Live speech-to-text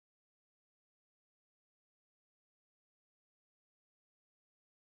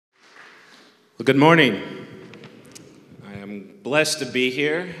Well, good morning. I am blessed to be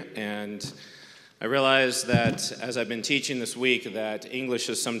here, and I realize that as I've been teaching this week that English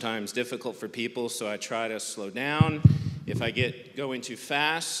is sometimes difficult for people, so I try to slow down. If I get going too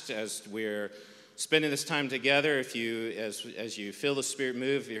fast as we're spending this time together, as you feel the Spirit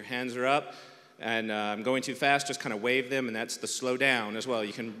move, your hands are up, and I'm going too fast, just kind of wave them, and that's the slow down as well.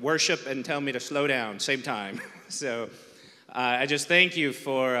 You can worship and tell me to slow down, same time. I just thank you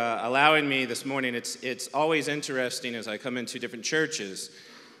for allowing me this morning. It's always interesting as I come into different churches,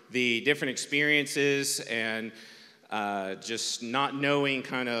 the different experiences and just not knowing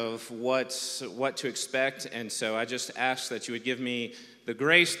kind of what to expect. And so I just ask that you would give me the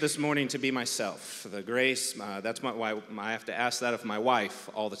grace this morning to be myself. The grace, that's why I have to ask that of my wife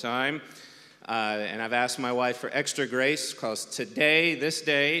all the time. And I've asked my wife for extra grace because this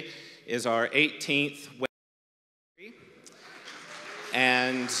day, is our 18th wedding.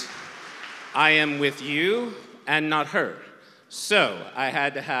 And I am with you and not her. So I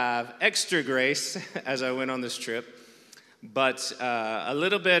had to have extra grace as I went on this trip. But a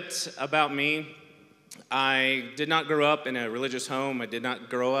little bit about me. I did not grow up in a religious home. I did not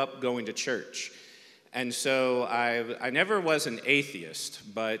grow up going to church. And so I never was an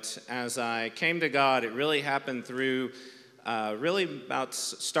atheist. But as I came to God, it really happened through really about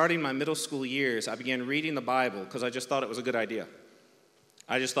starting my middle school years. I began reading the Bible because I just thought it was a good idea.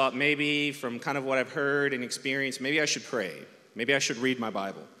 I just thought maybe from kind of what I've heard and experienced, maybe I should pray. Maybe I should read my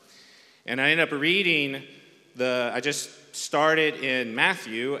Bible. And I ended up reading I just started in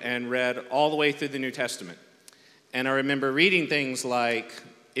Matthew and read all the way through the New Testament. And I remember reading things like,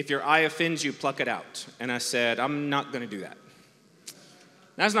 if your eye offends you, pluck it out. And I said, I'm not going to do that.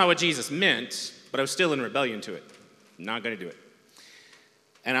 That's not what Jesus meant, but I was still in rebellion to it. I'm not going to do it.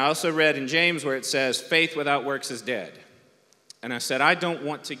 And I also read in James where it says, faith without works is dead. And I said, I don't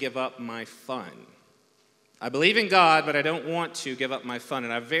want to give up my fun. I believe in God, but I don't want to give up my fun.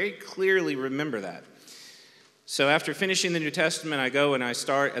 And I very clearly remember that. So after finishing the New Testament, I go and I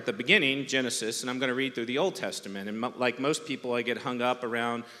start at the beginning, Genesis, and I'm going to read through the Old Testament. And like most people, I get hung up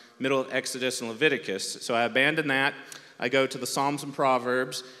around middle of Exodus and Leviticus. So I abandon that. I go to the Psalms and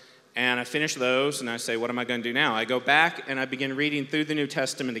Proverbs, and I finish those, and I say, what am I going to do now? I go back, and I begin reading through the New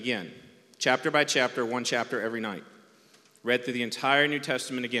Testament again, chapter by chapter, one chapter every night. Read through the entire New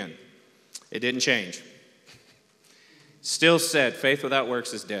Testament again. It didn't change. Still said, faith without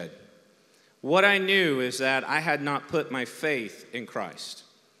works is dead. What I knew is that I had not put my faith in Christ.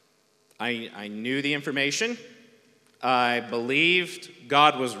 I knew the information. I believed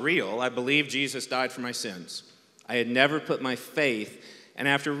God was real. I believed Jesus died for my sins. I had never put my faith. And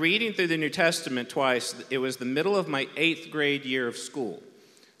after reading through the New Testament twice, it was the middle of my 8th grade year of school.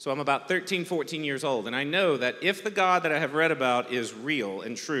 So I'm about 13, 14 years old, and I know that if the God that I have read about is real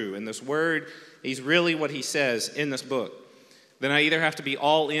and true, and this word, he's really what he says in this book, then I either have to be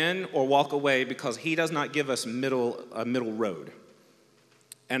all in or walk away because he does not give us a middle road.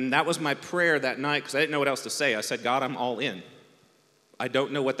 And that was my prayer that night because I didn't know what else to say. I said, God, I'm all in. I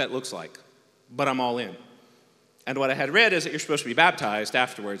don't know what that looks like, but I'm all in. And what I had read is that you're supposed to be baptized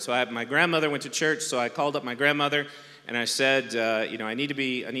afterwards. So my grandmother went to church, so I called up my grandmother, and I said, I need to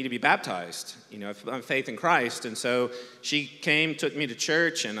be baptized. I have faith in Christ. And so she came, took me to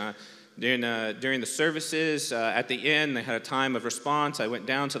church, and during the services at the end, they had a time of response. I went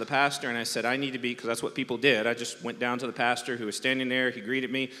down to the pastor, and I said, I need to be, because that's what people did. I just went down to the pastor who was standing there. He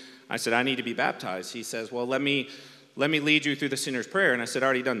greeted me. I said, I need to be baptized. He says, well, let me lead you through the sinner's prayer. And I said, I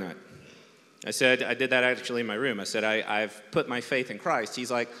already done that. I said, I did that actually in my room. I said, I've put my faith in Christ. He's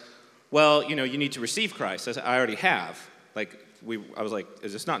like, well, you need to receive Christ. I said, I already have. I was like,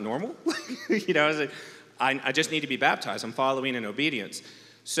 is this not normal? I was like, I just need to be baptized. I'm following in obedience.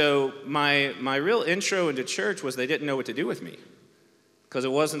 So my real intro into church was they didn't know what to do with me because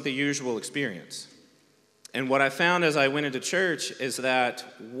it wasn't the usual experience. And what I found as I went into church is that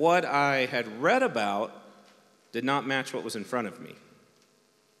what I had read about did not match what was in front of me.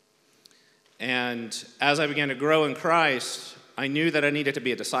 And as I began to grow in Christ, I knew that I needed to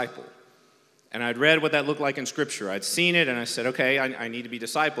be a disciple. And I'd read what that looked like in Scripture. I'd seen it, and I said, okay, I need to be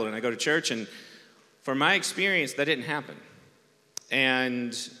discipled. And I go to church, and from my experience, that didn't happen.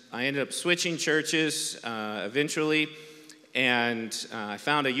 And I ended up switching churches eventually, and I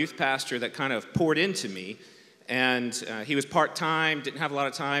found a youth pastor that kind of poured into me. And he was part-time, didn't have a lot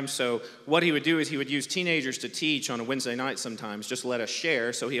of time, so what he would do is he would use teenagers to teach on a Wednesday night sometimes, just let us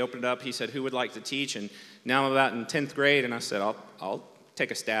share. So he opened it up, he said, who would like to teach? And now I'm about in 10th grade, and I said, I'll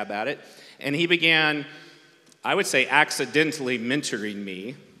take a stab at it. And he began, I would say, accidentally mentoring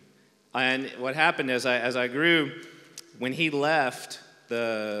me. And what happened as I grew, when he left,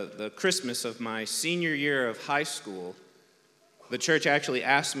 the Christmas of my senior year of high school, the church actually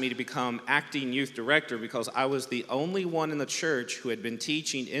asked me to become acting youth director because I was the only one in the church who had been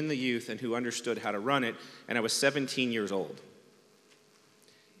teaching in the youth and who understood how to run it, and I was 17 years old.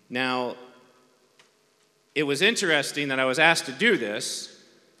 Now, it was interesting that I was asked to do this,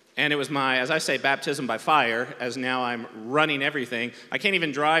 and it was my, as I say, baptism by fire, as now I'm running everything. I can't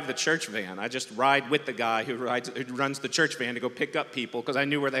even drive the church van. I just ride with the guy who runs the church van to go pick up people because I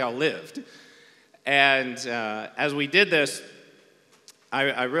knew where they all lived. And as we did this,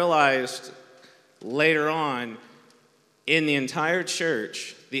 I realized later on in the entire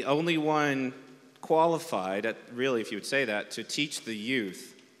church, the only one qualified, really, if you would say that, to teach the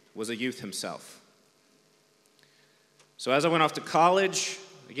youth was a youth himself. So as I went off to college,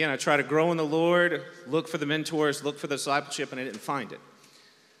 again, I tried to grow in the Lord, look for the mentors, look for the discipleship, and I didn't find it.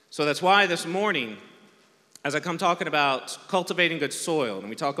 So that's why this morning, as I come talking about cultivating good soil, and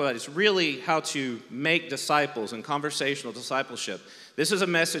we talk about it's really how to make disciples and conversational discipleship, this is a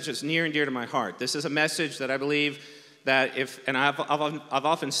message that's near and dear to my heart. This is a message that I believe that I've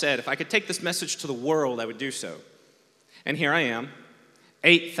often said, if I could take this message to the world, I would do so. And here I am,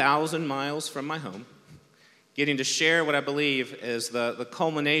 8,000 miles from my home, getting to share what I believe is the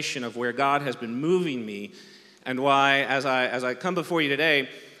culmination of where God has been moving me, and why, as I come before you today,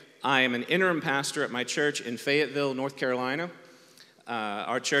 I am an interim pastor at my church in Fayetteville, North Carolina.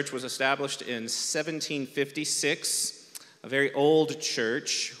 Our church was established in 1756, a very old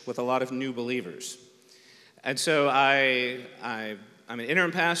church with a lot of new believers. And so I'm an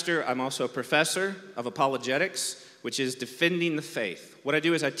interim pastor. I'm also a professor of apologetics, which is defending the faith. What I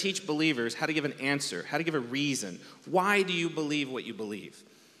do is I teach believers how to give an answer, how to give a reason. Why do you believe what you believe?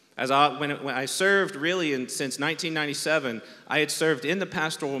 When I served really since 1997, I had served in the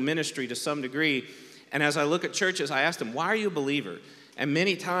pastoral ministry to some degree. And as I look at churches, I ask them, why are you a believer? And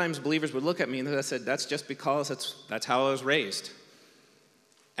many times believers would look at me and I said, that's just because that's how I was raised.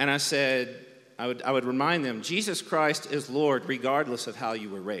 And I said, I would remind them, Jesus Christ is Lord regardless of how you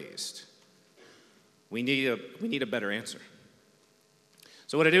were raised. We need a better answer.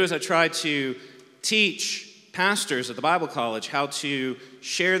 So what I do is I try to teach pastors at the Bible college how to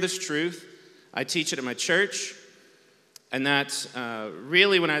share this truth. I teach it at my church, and that's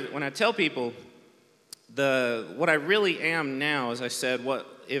really when I tell people what I really am now, as I said,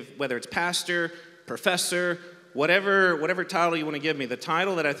 whether it's pastor, professor, whatever title you want to give me, the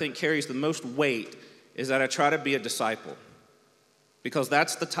title that I think carries the most weight is that I try to be a disciple. Because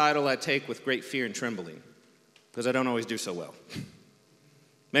that's the title I take with great fear and trembling, because I don't always do so well.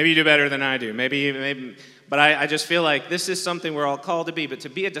 Maybe you do better than I do. Maybe, but I just feel like this is something we're all called to be. But to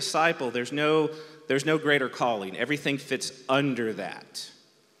be a disciple, there's no greater calling. Everything fits under that.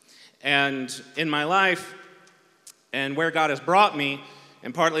 And in my life, and where God has brought me,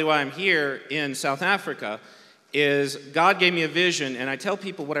 and partly why I'm here in South Africa, is God gave me a vision, and I tell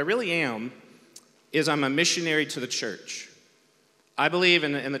people what I really am is I'm a missionary to the church. I believe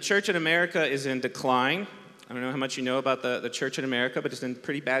in the church in America is in decline. I don't know how much you know about the church in America, but it's in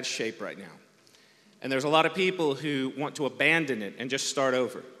pretty bad shape right now. And there's a lot of people who want to abandon it and just start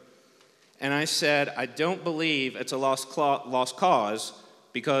over. And I said, I don't believe it's a lost cause,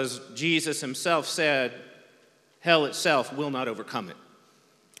 because Jesus himself said, hell itself will not overcome it.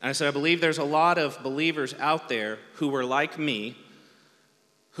 And I said, I believe there's a lot of believers out there who were like me,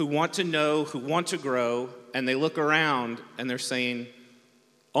 who want to know, who want to grow, and they look around and they're saying,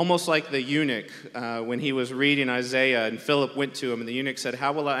 almost like the eunuch when he was reading Isaiah and Philip went to him and the eunuch said,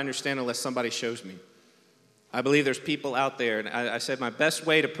 how will I understand unless somebody shows me? I believe there's people out there, and I said my best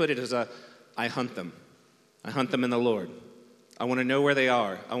way to put it is I hunt them. I hunt them in the Lord. I want to know where they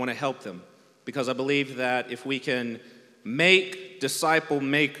are. I want to help them, because I believe that if we can make disciple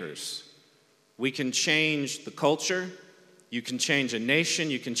makers, we can change the culture, you can change a nation,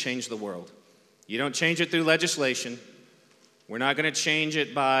 you can change the world. You don't change it through legislation. We're not going to change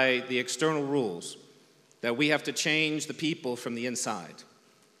it by the external rules. That we have to change the people from the inside.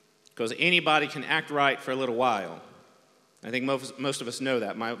 Because anybody can act right for a little while. I think most of us know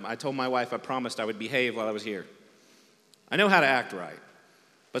that. I told my wife I promised I would behave while I was here. I know how to act right.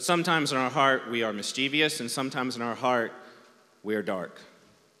 But sometimes in our heart we are mischievous, and sometimes in our heart we are dark.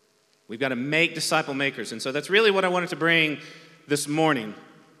 We've got to make disciple makers. And so that's really what I wanted to bring this morning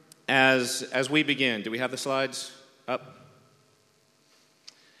as we begin. Do we have the slides up?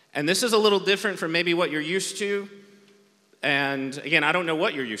 And this is a little different from maybe what you're used to. And again, I don't know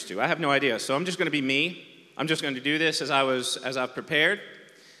what you're used to. I have no idea. So I'm just going to be me. I'm just going to do this as I've prepared.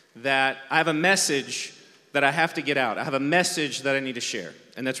 That I have a message that I have to get out. I have a message that I need to share.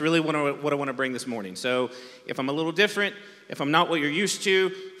 And that's really what I want to bring this morning. So if I'm a little different, if I'm not what you're used to,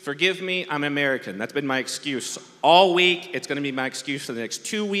 forgive me, I'm American. That's been my excuse all week. It's going to be my excuse for the next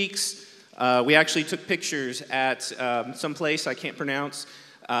 2 weeks. We actually took pictures at some place I can't pronounce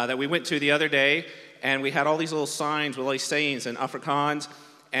that we went to the other day. And we had all these little signs with all these sayings in Afrikaans.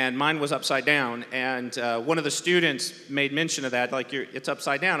 And mine was upside down, and one of the students made mention of that, like, it's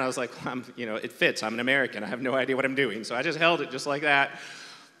upside down. I was like, it fits. I'm an American. I have no idea what I'm doing. So I just held it just like that,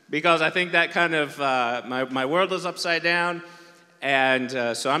 because I think that kind of, my world is upside down. And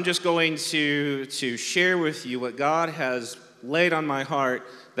so I'm just going to share with you what God has laid on my heart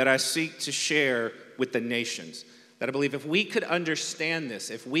that I seek to share with the nations. That I believe if we could understand this,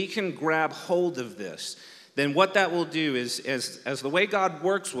 if we can grab hold of this, then what that will do is, as the way God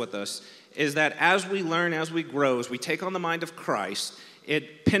works with us, is that as we learn, as we grow, as we take on the mind of Christ,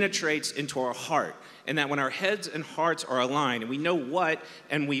 it penetrates into our heart. And that when our heads and hearts are aligned, and we know what,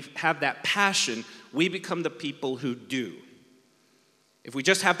 and we have that passion, we become the people who do. If we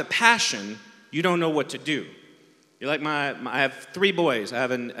just have the passion, you don't know what to do. You're like I have 3 boys. I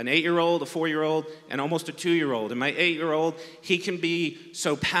have an 8-year-old, a 4-year-old, and almost a 2-year-old. And my 8-year-old, he can be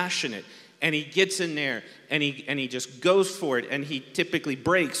so passionate. And he gets in there, and he just goes for it, and he typically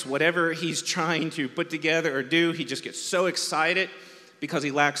breaks whatever he's trying to put together or do. He just gets so excited because he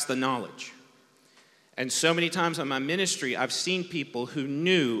lacks the knowledge. And so many times in my ministry, I've seen people who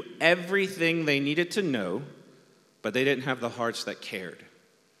knew everything they needed to know, but they didn't have the hearts that cared.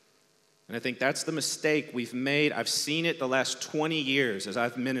 And I think that's the mistake we've made. I've seen it the last 20 years as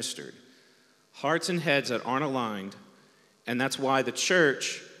I've ministered. Hearts and heads that aren't aligned, and that's why the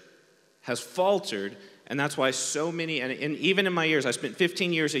church has faltered, and that's why so many, and even in my years, I spent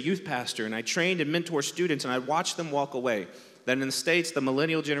 15 years a youth pastor, and I trained and mentored students, and I watched them walk away. That in the States, the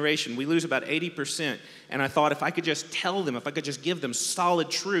millennial generation, we lose about 80%, and I thought if I could just tell them, if I could just give them solid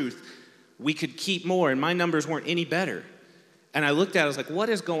truth, we could keep more, and my numbers weren't any better. And I looked at it, I was like, what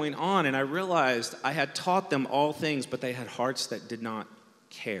is going on? And I realized I had taught them all things, but they had hearts that did not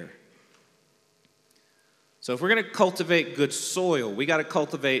care. So if we're going to cultivate good soil, we got to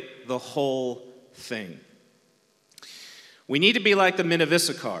cultivate the whole thing. We need to be like the men of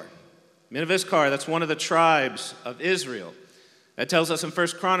Issachar. Men of Issachar, that's one of the tribes of Israel. That tells us in 1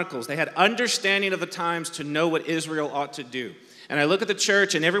 Chronicles, they had understanding of the times to know what Israel ought to do. And I look at the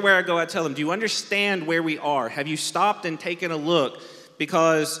church, and everywhere I go, I tell them, do you understand where we are? Have you stopped and taken a look?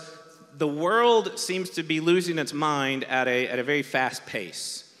 Because the world seems to be losing its mind at a very fast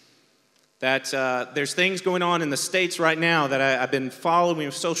pace. That there's things going on in the States right now that I've been following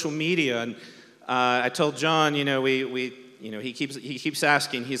with social media, and I told John, he keeps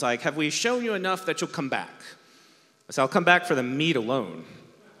asking, he's like, have we shown you enough that you'll come back? I said, I'll come back for the meat alone.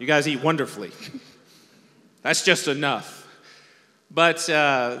 You guys eat wonderfully. That's just enough. But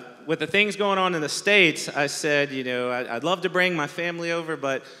with the things going on in the States, I said, I'd love to bring my family over,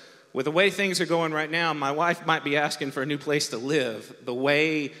 but with the way things are going right now, my wife might be asking for a new place to live, the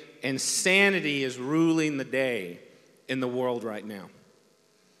way insanity is ruling the day in the world right now.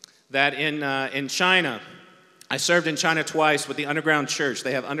 That in China, I served in China twice with the underground church.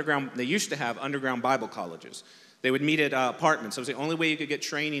 They used to have underground Bible colleges. They would meet at apartments. That was the only way you could get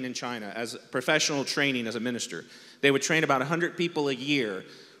training in China, as professional training as a minister. They would train about 100 people a year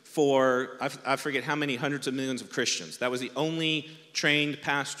for, I forget how many hundreds of millions of Christians. That was the only trained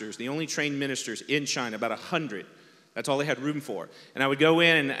pastors, the only trained ministers in China, about 100. That's all they had room for. And I would go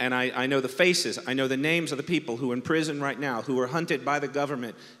in, and I know the faces. I know the names of the people who are in prison right now, who are hunted by the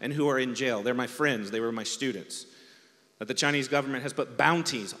government, and who are in jail. They're my friends. They were my students. That the Chinese government has put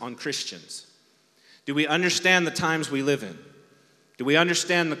bounties on Christians. Do we understand the times we live in? Do we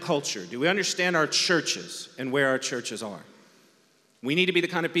understand the culture? Do we understand our churches and where our churches are? We need to be the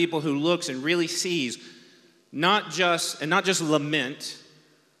kind of people who looks and really sees, not just lament,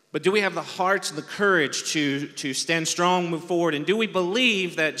 but do we have the hearts and the courage to stand strong, move forward? And do we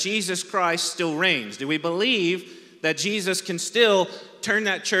believe that Jesus Christ still reigns? Do we believe that Jesus can still turn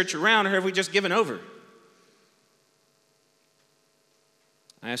that church around, or have we just given over?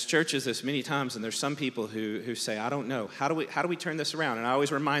 I ask churches this many times, and there's some people who say, I don't know. How do we turn this around? And I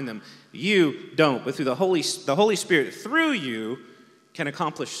always remind them, you don't, but through the Holy Spirit, through you, can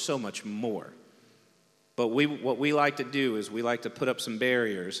accomplish so much more. But what we like to do is we like to put up some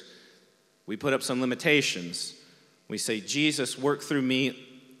barriers. We put up some limitations. We say, Jesus, work through me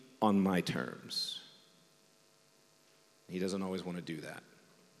on my terms. He doesn't always want to do that.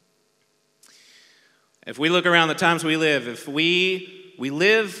 If we look around the times we live, if we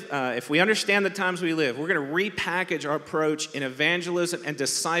understand the times we live, we're going to repackage our approach in evangelism and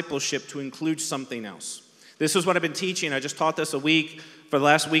discipleship to include something else. This is what I've been teaching. I just taught this for the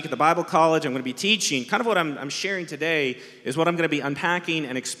last week at the Bible college. I'm going to be teaching. Kind of what I'm sharing today is what I'm going to be unpacking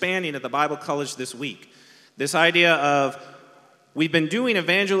and expanding at the Bible college this week. This idea of we've been doing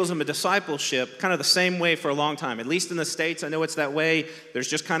evangelism and discipleship kind of the same way for a long time. At least in the States, I know it's that way. There's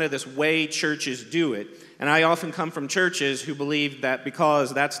just kind of this way churches do it. And I often come from churches who believe that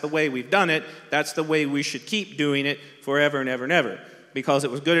because that's the way we've done it, that's the way we should keep doing it forever and ever and ever. Because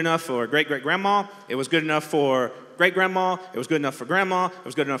it was good enough for great-great-grandma, it was good enough for great-grandma, it was good enough for grandma, it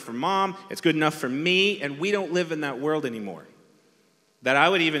was good enough for mom, it's good enough for me, and we don't live in that world anymore. That I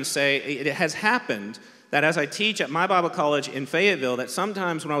would even say it has happened that as I teach at my Bible college in Fayetteville, that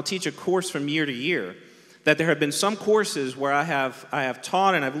sometimes when I'll teach a course from year to year, that there have been some courses where I have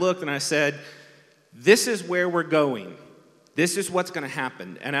taught and I've looked and I said, this is where we're going. This is what's going to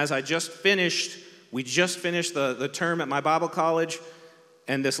happen. And as we just finished the term at my Bible college,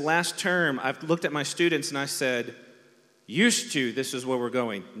 and this last term, I've looked at my students and I said, used to, this is where we're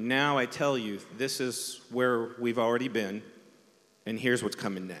going. Now I tell you, this is where we've already been, and here's what's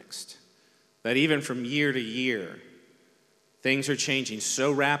coming next. That even from year to year, things are changing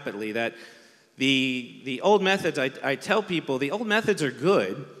so rapidly that the old methods, I tell people, the old methods are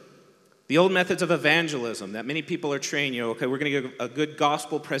good. The old methods of evangelism that many people are trained, okay, we're going to give a good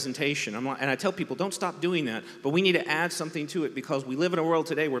gospel presentation. And I tell people, don't stop doing that, but we need to add something to it because we live in a world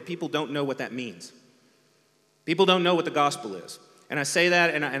today where people don't know what that means. People don't know what the gospel is. And I say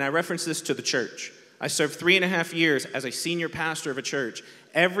that, and I reference this to the church. I served 3.5 years as a senior pastor of a church.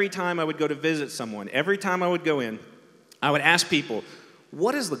 Every time I would go to visit someone, every time I would go in, I would ask people,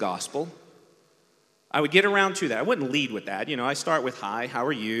 what is the gospel? I would get around to that. I wouldn't lead with that. I start with, hi, how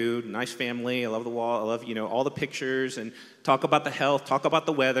are you? Nice family. I love the wall. I love, all the pictures and talk about the health, talk about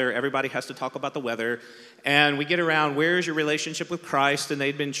the weather. Everybody has to talk about the weather. And we get around, where is your relationship with Christ? And they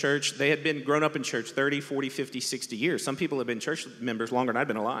had been grown up in church 30, 40, 50, 60 years. Some people have been church members longer than I've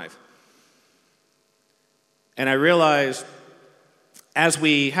been alive. And I realized as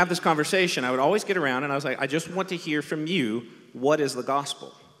we have this conversation, I would always get around and I was like, I just want to hear from you, what is the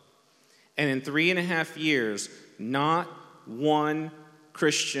gospel? And in 3.5 years, not one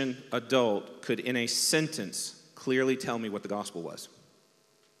Christian adult could in a sentence clearly tell me what the gospel was.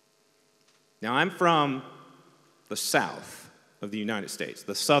 Now, I'm from the south of the United States,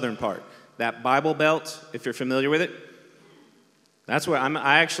 the southern part. That Bible Belt, if you're familiar with it, that's where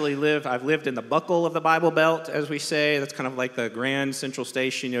I actually live. I've lived in the buckle of the Bible Belt, as we say. That's kind of like the Grand Central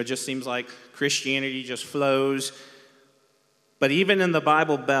Station. It just seems like Christianity just flows. But even in the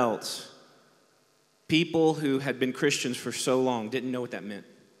Bible Belt, people who had been Christians for so long didn't know what that meant.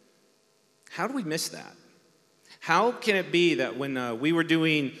 How do we miss that? How can it be that when we were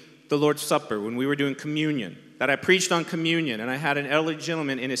doing the Lord's Supper, when we were doing communion, that I preached on communion, and I had an elderly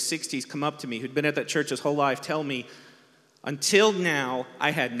gentleman in his 60s come up to me who'd been at that church his whole life tell me, until now,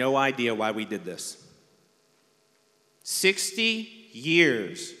 I had no idea why we did this. 60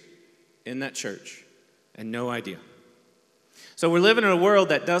 years in that church and no idea. So we're living in a world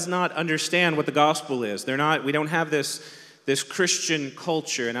that does not understand what the gospel is. We don't have this Christian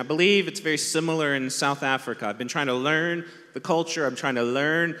culture, and I believe it's very similar in South Africa. I've been trying to learn the culture. I'm trying to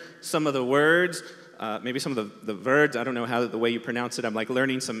learn some of the words, maybe some of the words. I don't know the way you pronounce it. I'm like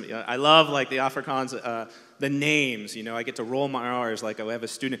learning some. I love like the Afrikaans, the names. I get to roll my R's. Like I have a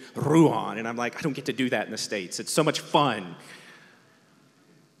student, Ruan, and I'm like, I don't get to do that in the States. It's so much fun.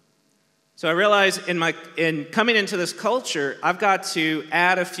 So I realize in coming into this culture, I've got to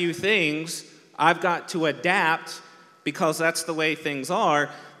add a few things. I've got to adapt because that's the way things are.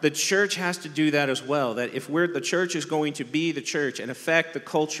 The church has to do that as well. That if the church is going to be the church and affect the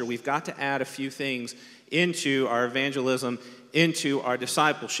culture, we've got to add a few things into our evangelism, into our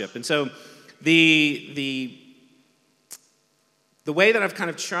discipleship. And so the way that I've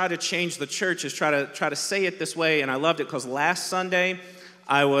kind of tried to change the church is try to say it this way, and I loved it because last Sunday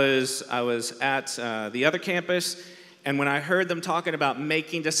I was at the other campus, and when I heard them talking about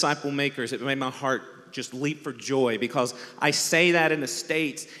making disciple makers, it made my heart just leap for joy because I say that in the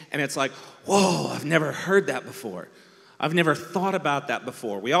States, and it's like, whoa, I've never heard that before. I've never thought about that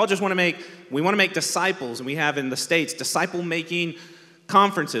before. We all just want to make disciples, and we have in the States disciple-making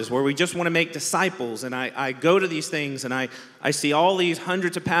conferences where we just want to make disciples, and I go to these things, and I see all these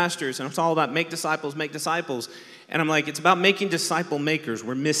hundreds of pastors, and it's all about make disciples, and I'm like, it's about making disciple makers.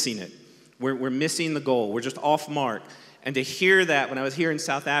 We're missing it. We're missing the goal. We're just off mark. And to hear that when I was here in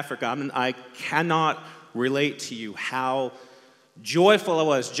South Africa, I cannot relate to you how joyful I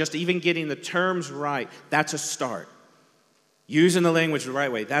was just even getting the terms right. That's a start. Using the language the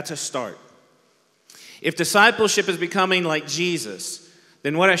right way, that's a start. If discipleship is becoming like Jesus,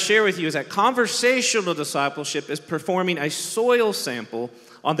 then what I share with you is that conversational discipleship is performing a soil sample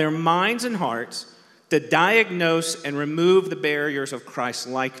on their minds and hearts to diagnose and remove the barriers of Christ's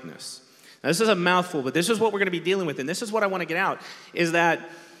likeness. Now, this is a mouthful, but this is what we're going to be dealing with, and this is what I want to get out, is that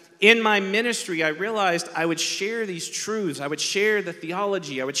in my ministry, I realized I would share these truths. I would share the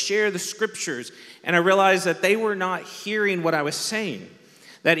theology. I would share the scriptures, and I realized that they were not hearing what I was saying.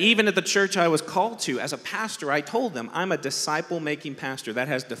 That even at the church I was called to as a pastor, I told them, I'm a disciple-making pastor. That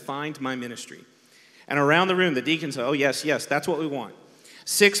has defined my ministry. And around the room, the deacons said, oh, yes, that's what we want.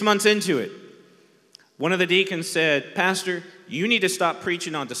 6 months into it, one of the deacons said, Pastor, you need to stop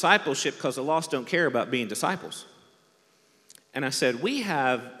preaching on discipleship because the lost don't care about being disciples. And I said, we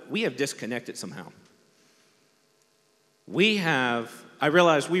have disconnected somehow. I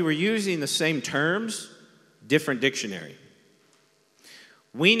realized we were using the same terms, different dictionary.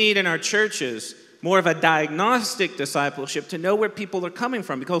 We need in our churches more of a diagnostic discipleship to know where people are coming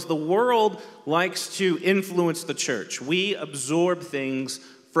from, because the world likes to influence the church. We absorb things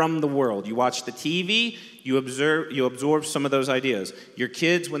from the world. You watch the TV, you absorb some of those ideas. Your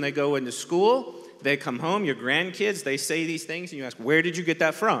kids, when they go into school, they come home, your grandkids, they say these things, and you ask, where did you get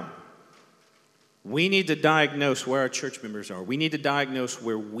that from? We need to diagnose where our church members are. We need to diagnose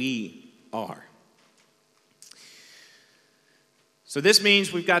where we are. So this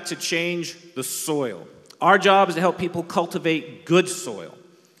means we've got to change the soil. Our job is to help people cultivate good soil.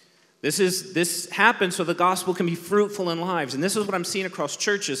 This happens so the gospel can be fruitful in lives. And this is what I'm seeing across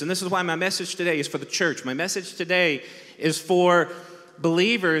churches. And this is why my message today is for the church. My message today is for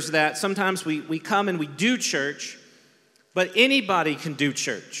believers that sometimes we come and we do church, but anybody can do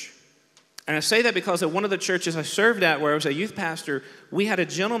church. And I say that because at one of the churches I served at, where I was a youth pastor, we had a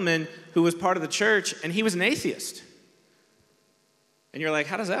gentleman who was part of the church, and he was an atheist. And you're like,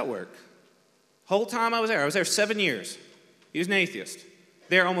 how does that work? Whole time I was there 7 years. He was an atheist.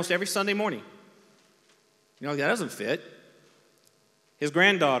 There almost every Sunday morning. You know, that doesn't fit. His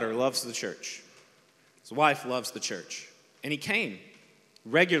granddaughter loves the church. His wife loves the church. And he came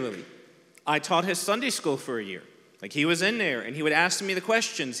regularly. I taught his Sunday school for a year. Like, he was in there, and he would ask me the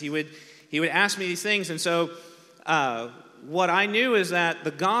questions. He would ask me these things. And so what I knew is that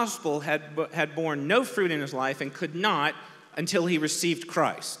the gospel had borne no fruit in his life and could not until he received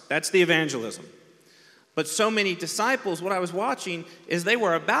Christ. That's the evangelism. But so many disciples, what I was watching is they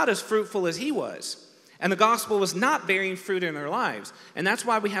were about as fruitful as he was. And the gospel was not bearing fruit in their lives. And that's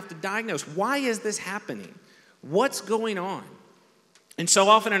why we have to diagnose, why is this happening? What's going on? And so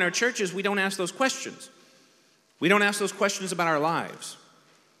often in our churches, we don't ask those questions. We don't ask those questions about our lives.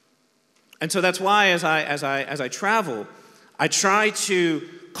 And so that's why as I travel, I try to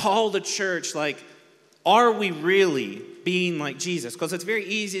call the church, like, are we really being like Jesus? Because it's very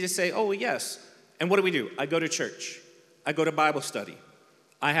easy to say, oh, yes. And what do? I go to church. I go to Bible study.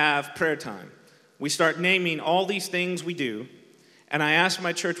 I have prayer time. We start naming all these things we do. And I asked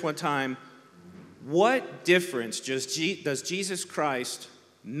my church one time, what difference does Jesus Christ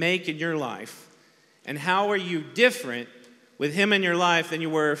make in your life? And how are you different with him in your life than you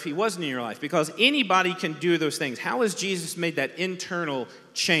were if he wasn't in your life? Because anybody can do those things. How has Jesus made that internal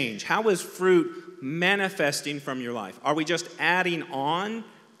change? How is fruit manifesting from your life? Are we just adding on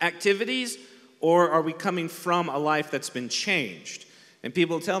activities, or are we coming from a life that's been changed? And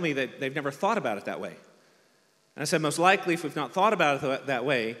people tell me that they've never thought about it that way. And I said, most likely, if we've not thought about it that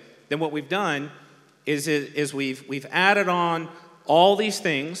way, then what we've done is we've added on all these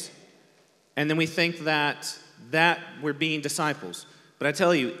things, and then we think that we're being disciples. But I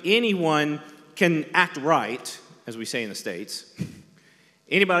tell you, anyone can act right, as we say in the States.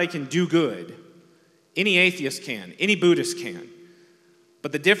 Anybody can do good. Any atheist can. Any Buddhist can.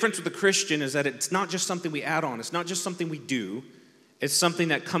 But the difference with the Christian is that it's not just something we add on. It's not just something we do. It's something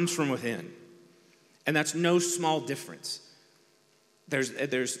that comes from within. And that's no small difference.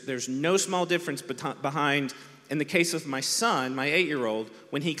 There's no small difference behind, in the case of my son, my 8-year-old,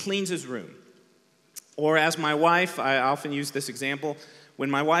 when he cleans his room. Or as my wife, I often use this example, when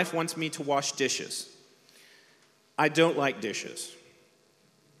my wife wants me to wash dishes. I don't like dishes.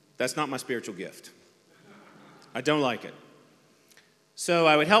 That's not my spiritual gift. I don't like it. So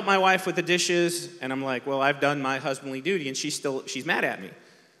I would help my wife with the dishes, and I'm like, well, I've done my husbandly duty, and she's mad at me.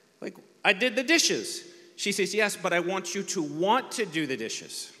 Like, I did the dishes. She says, yes, but I want you to want to do the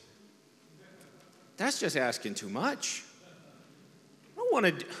dishes. That's just asking too much.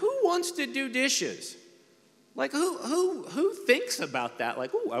 Who wants to do dishes? Like, who thinks about that?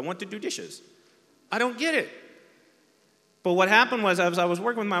 Like, I want to do dishes. I don't get it. But what happened was, as I was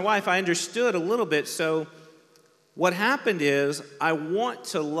working with my wife, I understood a little bit. So what happened is, I want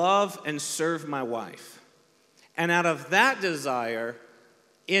to love and serve my wife. And out of that desire,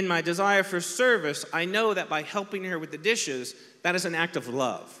 in my desire for service, I know that by helping her with the dishes, that is an act of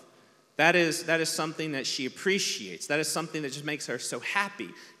love. That is something that she appreciates. That is something that just makes her so happy.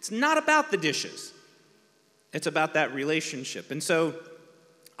 It's not about the dishes. It's about that relationship. And so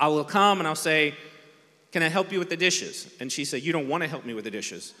I will come and I'll say, can I help you with the dishes? And she said, you don't want to help me with the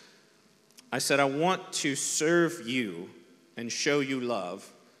dishes. I said, I want to serve you and show you love.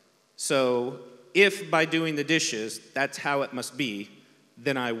 So if by doing the dishes, that's how it must be,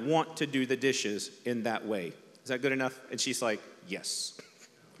 then I want to do the dishes in that way. Is that good enough? And she's like, yes.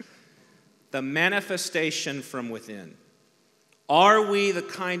 The manifestation from within. Are we the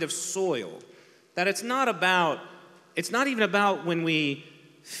kind of soil that it's not even about when we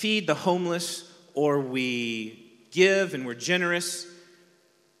feed the homeless or we give and we're generous,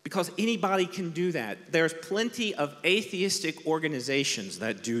 because anybody can do that. There's plenty of atheistic organizations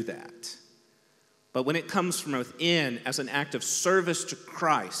that do that. But when it comes from within as an act of service to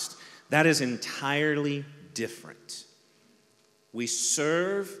Christ, that is entirely different. We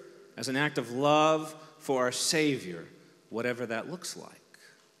serve as an act of love for our Savior, whatever that looks like.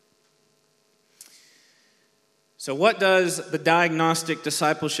 So what does the diagnostic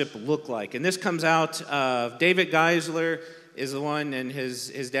discipleship look like? And this comes out of David Geisler is the one, and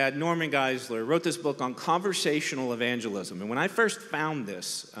his dad, Norman Geisler, wrote this book on conversational evangelism. And when I first found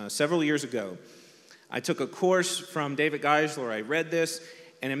this several years ago, I took a course from David Geisler. I read this,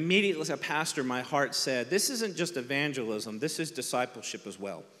 and immediately as a pastor, my heart said, this isn't just evangelism, this is discipleship as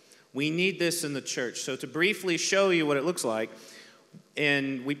well. We need this in the church. So to briefly show you what it looks like,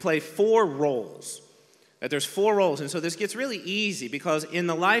 and we play 4 roles. That there's 4 roles, and so this gets really easy because in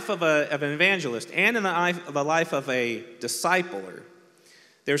the life of an evangelist and in the life of a discipler,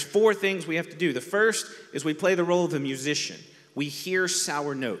 there's 4 things we have to do. The first is we play the role of a musician. We hear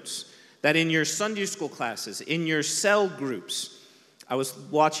sour notes. That in your Sunday school classes, in your cell groups, I was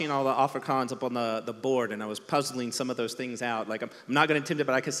watching all the Afrikaans up on the board, and I was puzzling some of those things out. Like, I'm not going to attempt it,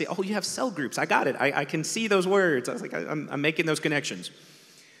 but I can see, oh, you have cell groups. I got it. I can see those words. I was like, I'm making those connections.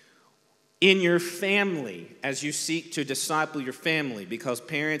 In your family, as you seek to disciple your family, because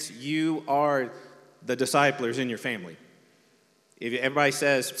parents, you are the disciplers in your family. If everybody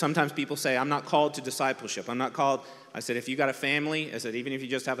says, sometimes people say, I'm not called to discipleship. I'm not called. I said, if you got a family, I said, even if you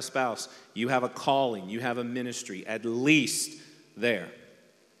just have a spouse, you have a calling, you have a ministry, at least there.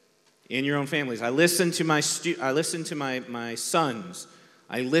 In your own families. I listen to my sons. I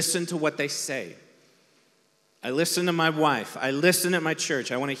listen to what they say. I listen to my wife. I listen at my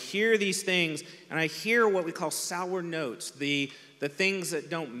church. I want to hear these things, and I hear what we call sour notes, the things that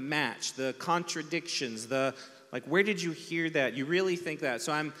don't match, the contradictions, like, where did you hear that? You really think that?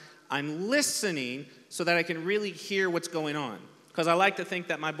 So I'm listening so that I can really hear what's going on. Because I like to think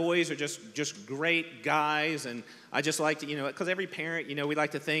that my boys are just great guys, and I just like to, because every parent, we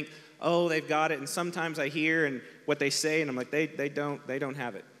like to think, oh, they've got it, and sometimes I hear and what they say, and I'm like, they don't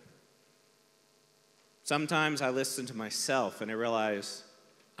have it. Sometimes I listen to myself and I realize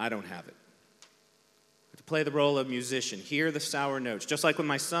I don't have it. I have to play the role of musician, hear the sour notes. Just like with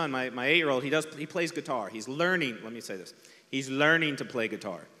my son, my 8-year-old, he plays guitar. He's learning, let me say this, he's learning to play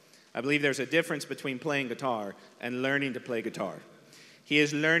guitar. I believe there's a difference between playing guitar and learning to play guitar. He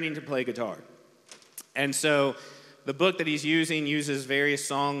is learning to play guitar. And so the book that he's using uses various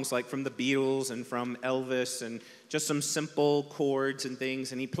songs like from the Beatles and from Elvis and just some simple chords and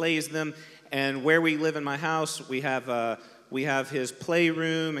things, and he plays them. And where we live in my house, we have his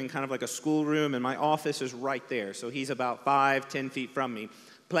playroom and kind of like a schoolroom, and my office is right there. So he's about 5-10 feet from me,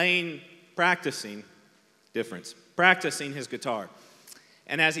 practicing his guitar.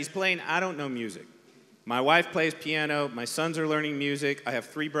 And as he's playing, I don't know music. My wife plays piano. My sons are learning music. I have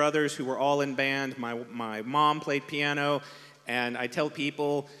 3 brothers who were all in band. My mom played piano. And I tell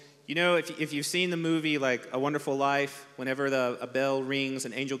people, if you've seen the movie like A Wonderful Life, whenever a bell rings,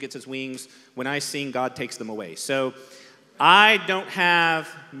 an angel gets his wings, when I sing, God takes them away. So I don't have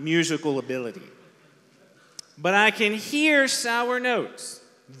musical ability. But I can hear sour notes.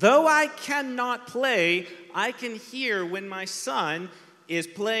 Though I cannot play, I can hear when my son is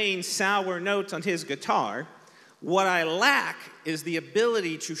playing sour notes on his guitar. What I lack is the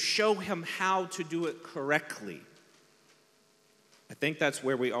ability to show him how to do it correctly. I think that's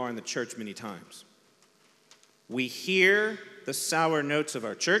where we are in the church many times. We hear the sour notes of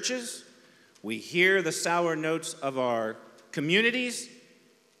our churches. We hear the sour notes of our communities,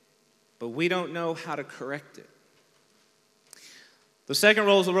 but we don't know how to correct it. The second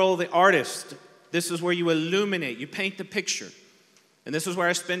role is the role of the artist. This is where you illuminate, you paint the picture. And this is where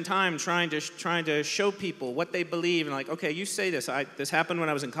I spend time trying to show people what they believe. And like, okay, you say this. This happened when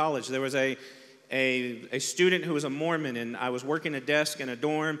I was in college. There was a a student who was a Mormon, and I was working a desk in a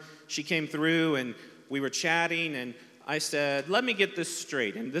dorm. She came through, and we were chatting, and I said, let me get this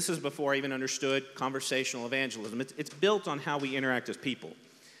straight. And this is before I even understood conversational evangelism. It's built on how we interact as people.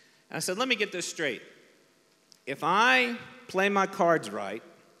 And I said, let me get this straight. If I play my cards right,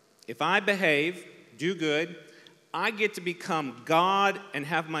 if I behave, do good, I get to become God and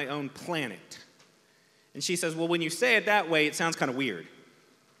have my own planet. And she says, well, when you say it that way, it sounds kind of weird.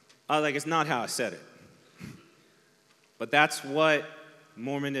 I was like, it's not how I said it. But that's what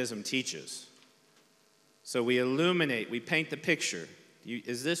Mormonism teaches. So we illuminate, we paint the picture.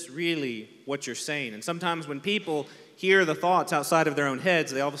 Is this really what you're saying? And sometimes when people hear the thoughts outside of their own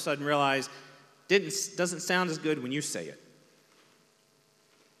heads, they all of a sudden realize, doesn't sound as good when you say it.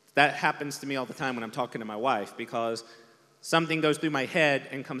 That happens to me all the time when I'm talking to my wife, because something goes through my head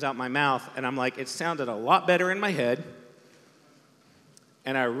and comes out my mouth, and I'm like, it sounded a lot better in my head,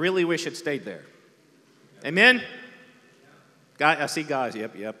 and I really wish it stayed there. Amen? I see guys,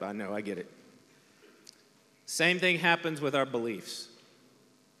 yep, I know, I get it. Same thing happens with our beliefs.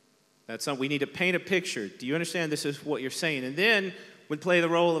 That's something we need to paint a picture. Do you understand this is what you're saying? And then we play the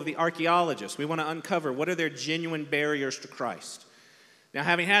role of the archaeologist. We want to uncover what are their genuine barriers to Christ. Now,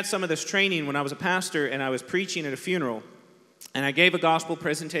 having had some of this training when I was a pastor and I was preaching at a funeral, and I gave a gospel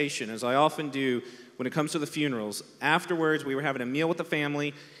presentation, as I often do when it comes to the funerals. Afterwards, we were having a meal with the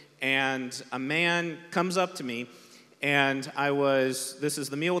family, and a man comes up to me, and this is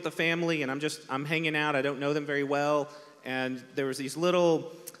the meal with the family, and I'm hanging out. I don't know them very well, and there was these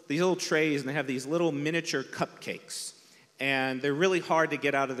little trays, and they have these little miniature cupcakes, and they're really hard to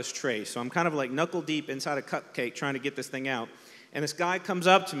get out of this tray. So I'm kind of like knuckle deep inside a cupcake trying to get this thing out. And this guy comes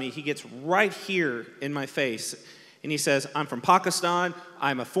up to me. He gets right here in my face, and he says, I'm from Pakistan.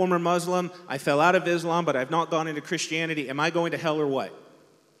 I'm a former Muslim. I fell out of Islam, but I've not gone into Christianity. Am I going to hell or what?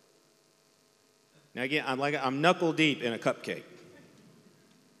 Now again, I'm knuckle deep in a cupcake.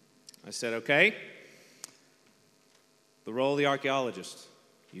 I said, okay. The role of the archaeologist.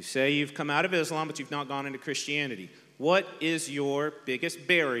 You say you've come out of Islam, but you've not gone into Christianity. What is your biggest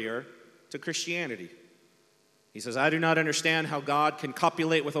barrier to Christianity? He says, I do not understand how God can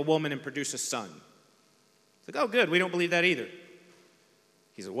copulate with a woman and produce a son. It's like, oh, good, we don't believe that either.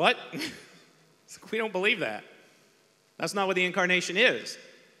 He said, what? It's like, we don't believe that. That's not what the incarnation is.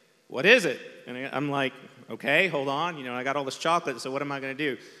 What is it? And I'm like, okay, hold on. I got all this chocolate, so what am I going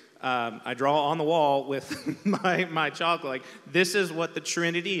to do? I draw on the wall with my chocolate, like, this is what the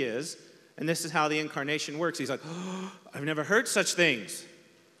Trinity is, and this is how the incarnation works. He's like, oh, I've never heard such things.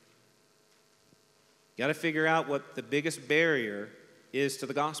 You got to figure out what the biggest barrier is to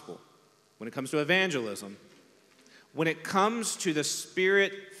the gospel when it comes to evangelism. When it comes to the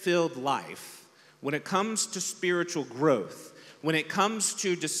Spirit-filled life, when it comes to spiritual growth, when it comes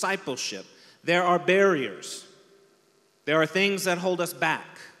to discipleship, there are barriers. There are things that hold us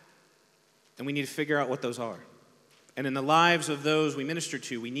back, and we need to figure out what those are. And in the lives of those we minister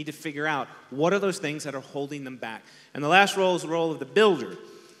to, we need to figure out what are those things that are holding them back. And the last role is the role of the builder.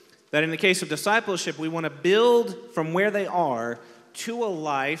 That in the case of discipleship, we want to build from where they are to a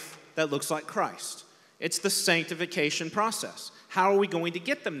life that looks like Christ. It's the sanctification process. How are we going to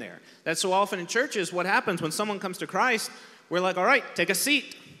get them there? That's so often in churches, what happens when someone comes to Christ, we're like, all right, take a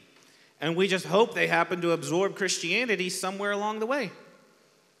seat. And we just hope they happen to absorb Christianity somewhere along the way.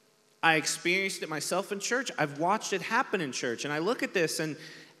 I experienced it myself in church. I've watched it happen in church. And I look at this and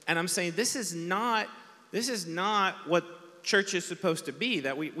I'm saying, this is not what church is supposed to be,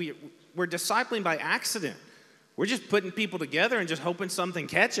 that we're discipling by accident. We're just putting people together and just hoping something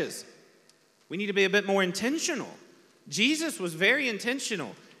catches. We need to be a bit more intentional. Jesus was very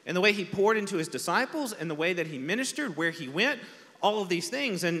intentional in the way he poured into his disciples and the way that he ministered, where he went, all of these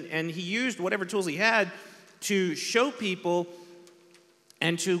things. And he used whatever tools he had to show people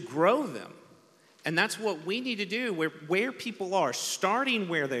and to grow them. And that's what we need to do, where people are, starting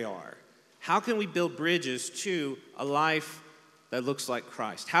where they are. How can we build bridges to a life that looks like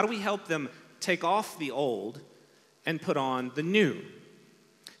Christ? How do we help them take off the old and put on the new?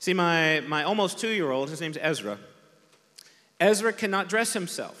 See, my almost 2-year-old, his name's Ezra. Ezra cannot dress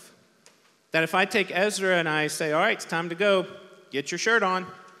himself. That if I take Ezra and I say, all right, it's time to go, get your shirt on,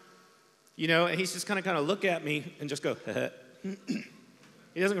 and he's just kind of look at me and just go,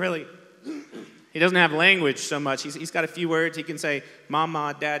 He doesn't have language so much. He's got a few words. He can say,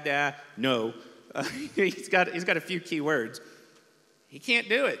 mama, dada, no. He's got a few key words. He can't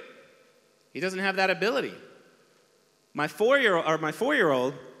do it. He doesn't have that ability. My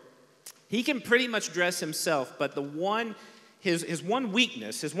 4-year-old, he can pretty much dress himself, but his one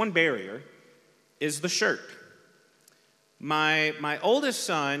weakness, his one barrier, is the shirt. My oldest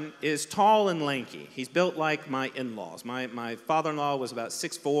son is tall and lanky. He's built like my in-laws. My father-in-law was about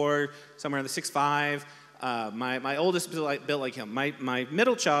 6'4", somewhere in the 6'5". My oldest is built like him. My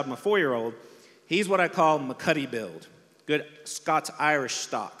middle child, my 4-year-old, he's what I call Cuddy build. Good Scots-Irish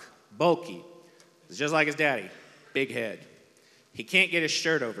stock, bulky. It's just like his daddy, big head. He can't get his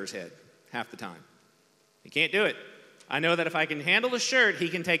shirt over his head half the time. He can't do it. I know that if I can handle the shirt, he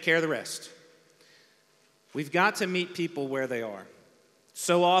can take care of the rest. We've got to meet people where they are.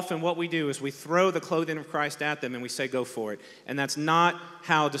 So often what we do is we throw the clothing of Christ at them and we say, go for it. And that's not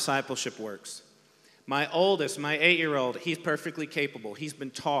how discipleship works. My oldest, my 8-year-old, he's perfectly capable. He's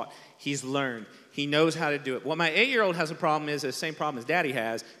been taught. He's learned. He knows how to do it. What my 8-year-old has a problem is the same problem as Daddy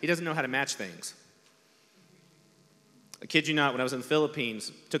has. He doesn't know how to match things. I kid you not, when I was in the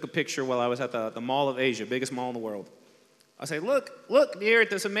Philippines, took a picture while I was at the Mall of Asia, biggest mall in the world. I say, look, dear, at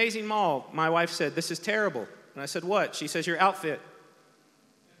this amazing mall. My wife said, this is terrible. And I said, what? She says, your outfit.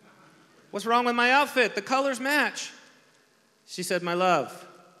 What's wrong with my outfit? The colors match. She said, my love,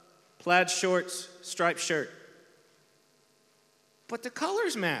 plaid shorts, striped shirt. But the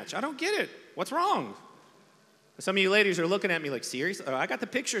colors match. I don't get it. What's wrong? Some of you ladies are looking at me like, seriously? Oh, I got the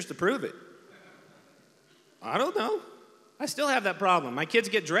pictures to prove it. I don't know. I still have that problem. My kids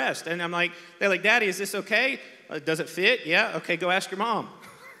get dressed, and they're like, Daddy, is this okay? Does it fit? Yeah? Okay, go ask your mom.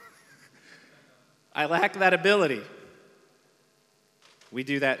 I lack that ability. We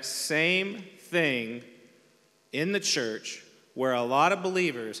do that same thing in the church where a lot of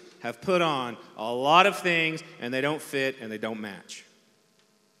believers have put on a lot of things, and they don't fit, and they don't match.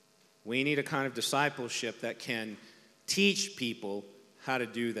 We need a kind of discipleship that can teach people how to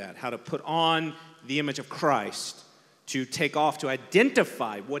do that, how to put on the image of Christ, to take off, to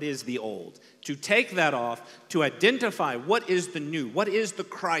identify what is the old, to take that off, to identify what is the new, what is the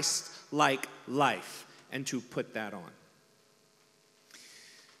Christ-like life, and to put that on.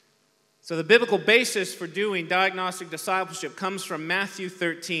 So the biblical basis for doing diagnostic discipleship comes from Matthew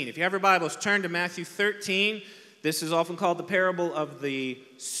 13. If you have your Bibles, turn to Matthew 13. This is often called the parable of the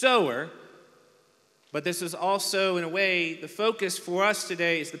sower, but this is also, in a way, the focus for us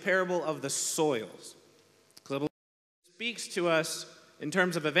today is the parable of the soils. Because it speaks to us in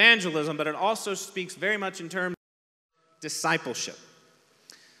terms of evangelism, but it also speaks very much in terms of discipleship.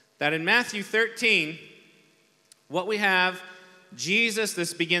 That in Matthew 13, what we have, Jesus,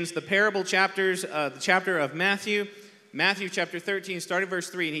 this begins the parable chapters, the chapter of Matthew chapter 13, starting verse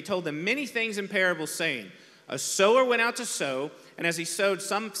 3, and he told them many things in parables, saying, a sower went out to sow, and as he sowed,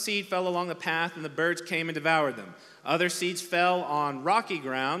 some seed fell along the path, and the birds came and devoured them. Other seeds fell on rocky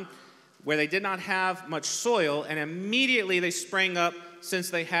ground, where they did not have much soil, and immediately they sprang up, since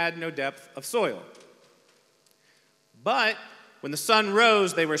they had no depth of soil. But when the sun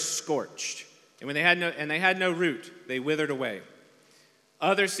rose, they were scorched, and when they had no root, they withered away.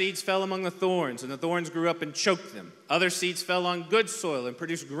 Other seeds fell among the thorns, and the thorns grew up and choked them. Other seeds fell on good soil and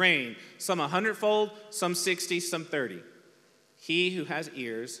produced grain, some 100-fold, some 60, some 30. He who has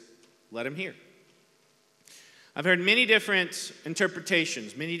ears, let him hear. I've heard many different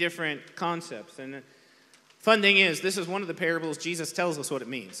interpretations, many different concepts. And the fun thing is, this is one of the parables Jesus tells us what it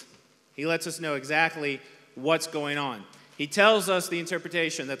means. He lets us know exactly what's going on. He tells us the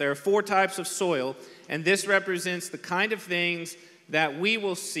interpretation that there are 4 types of soil, and this represents the kind of things that we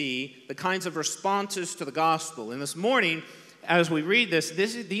will see, the kinds of responses to the gospel. And this morning, as we read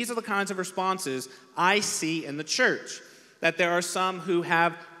these are the kinds of responses I see in the church. That there are some who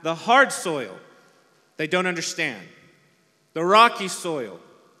have the hard soil. They don't understand. The rocky soil,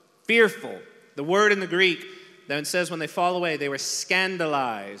 fearful. The word in the Greek that says when they fall away, they were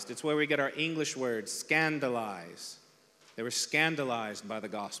scandalized. It's where we get our English word, scandalize. They were scandalized by the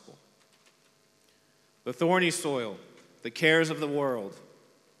gospel. The thorny soil, the cares of the world,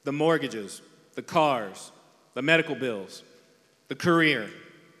 the mortgages, the cars, the medical bills, the career,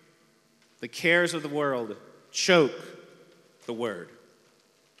 the cares of the world choke the word.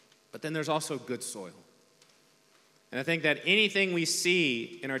 But then there's also good soil. And I think that anything we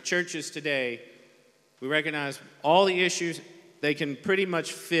see in our churches today, we recognize all the issues, they can pretty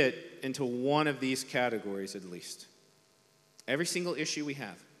much fit into one of these categories at least. Every single issue we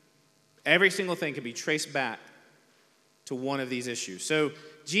have, every single thing can be traced back to one of these issues. So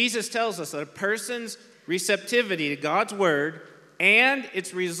Jesus tells us that a person's receptivity to God's word and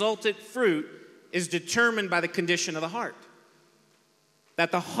its resultant fruit is determined by the condition of the heart.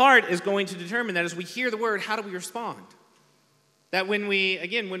 That the heart is going to determine that as we hear the word, how do we respond? That when we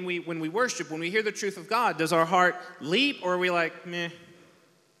worship, when we hear the truth of God, does our heart leap or are we like, meh?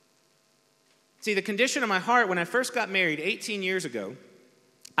 See, the condition of my heart when I first got married 18 years ago,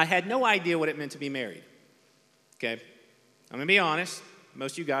 I had no idea what it meant to be married. Okay? I'm going to be honest.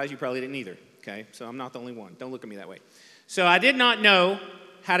 Most of you guys, you probably didn't either, okay? So I'm not the only one. Don't look at me that way. So I did not know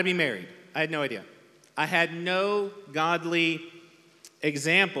how to be married. I had no idea. I had no godly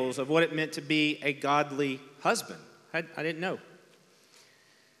examples of what it meant to be a godly husband. I didn't know.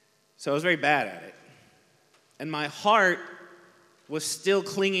 So I was very bad at it. And my heart was still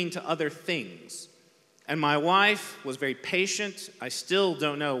clinging to other things. And my wife was very patient. I still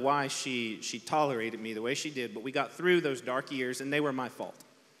don't know why she tolerated me the way she did, but we got through those dark years, and they were my fault.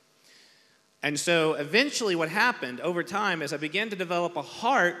 And so eventually what happened over time is I began to develop a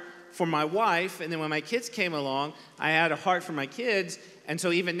heart for my wife, and then when my kids came along, I had a heart for my kids. And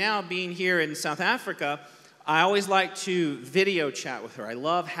so even now, being here in South Africa, I always like to video chat with her. I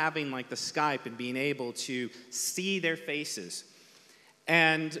love having like the Skype and being able to see their faces.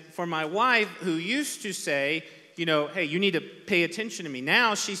 And for my wife, who used to say, hey, you need to pay attention to me.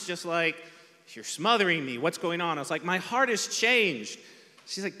 Now she's just like, you're smothering me. What's going on? I was like, my heart has changed.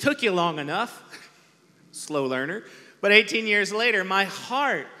 She's like, took you long enough. Slow learner. But 18 years later, my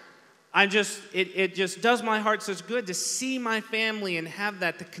heart, it just does my heart such good to see my family and have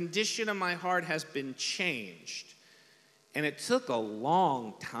that. The condition of my heart has been changed. And it took a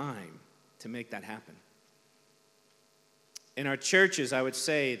long time to make that happen. In our churches, I would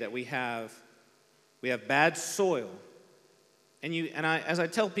say that we have bad soil. As I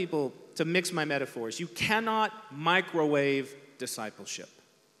tell people to mix my metaphors, you cannot microwave discipleship.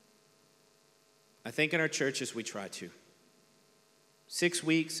 I think in our churches we try to. 6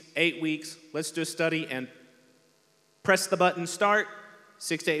 weeks, 8 weeks, let's do a study and press the button, start.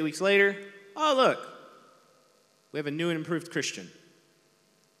 6 to 8 weeks later, oh look, we have a new and improved Christian.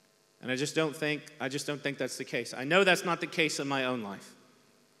 And I just don't think that's the case. I know that's not the case in my own life.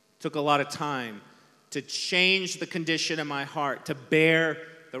 It took a lot of time to change the condition of my heart, to bear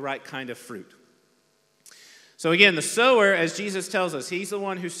the right kind of fruit. So again, the sower, as Jesus tells us, he's the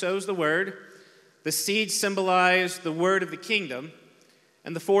one who sows the word. The seeds symbolize the word of the kingdom,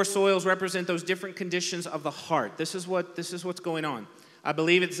 and the four soils represent those different conditions of the heart. This is what's going on. I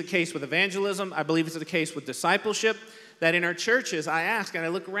believe it's the case with evangelism. I believe it's the case with discipleship. That in our churches, I ask and I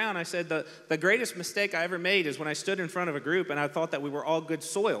look around, I said the greatest mistake I ever made is when I stood in front of a group and I thought that we were all good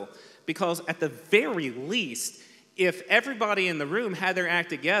soil. Because at the very least, if everybody in the room had their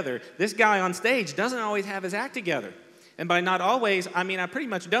act together, this guy on stage doesn't always have his act together. And by not always, I mean I pretty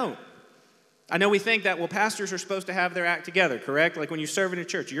much don't. I know we think that, well, pastors are supposed to have their act together, correct? Like when you serve in a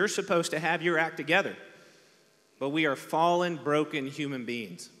church, you're supposed to have your act together. But we are fallen, broken human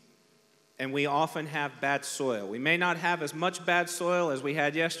beings. And we often have bad soil. We may not have as much bad soil as we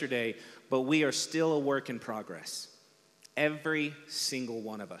had yesterday, but we are still a work in progress. Every single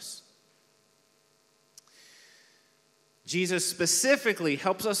one of us. Jesus specifically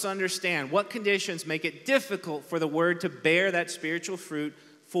helps us understand what conditions make it difficult for the word to bear that spiritual fruit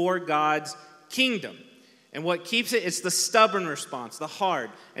for God's kingdom. And what keeps it, it's the stubborn response, the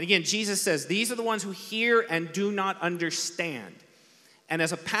hard. And again, Jesus says, these are the ones who hear and do not understand. And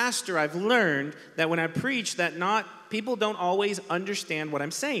as a pastor, I've learned that when I preach that people don't always understand what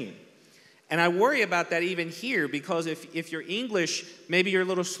I'm saying. And I worry about that even here because if you're English, maybe you're a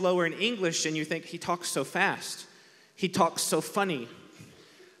little slower in English and you think, he talks so fast. He talks so funny.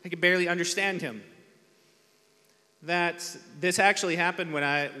 I can barely understand him. That this actually happened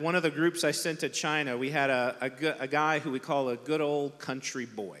when one of the groups I sent to China, we had a guy who we call a good old country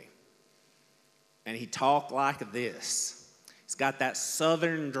boy. And he talked like this. He's got that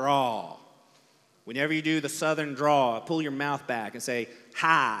southern drawl. Whenever you do the southern drawl, pull your mouth back and say,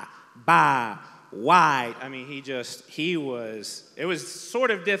 hi, bye, white. I mean, it was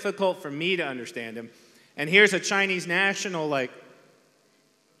sort of difficult for me to understand him. And here's a Chinese national like,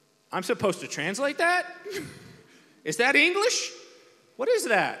 I'm supposed to translate that? Is that English? What is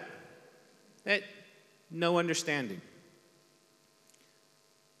that? No understanding.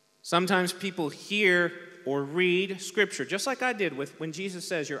 Sometimes people hear or read Scripture, just like I did when Jesus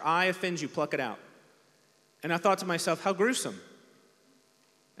says, your eye offends you, pluck it out. And I thought to myself, how gruesome.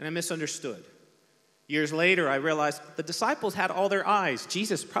 And I misunderstood. Years later, I realized the disciples had all their eyes.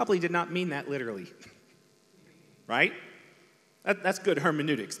 Jesus probably did not mean that literally. Right? That's good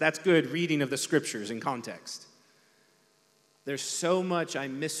hermeneutics. That's good reading of the Scriptures in context. There's so much I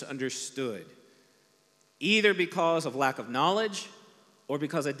misunderstood, either because of lack of knowledge or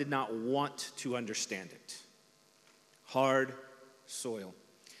because I did not want to understand it. Hard soil.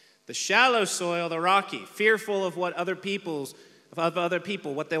 The shallow soil, the rocky, fearful of what other people,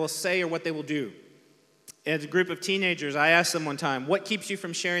 what they will say or what they will do. As a group of teenagers, I asked them one time, what keeps you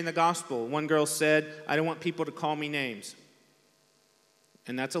from sharing the gospel? One girl said, I don't want people to call me names.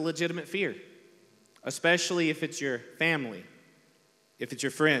 And that's a legitimate fear. especially if it's your family, if it's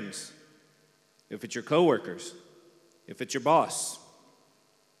your friends, if it's your coworkers, if it's your boss.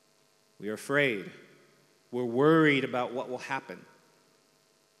 We are afraid. We're worried about what will happen.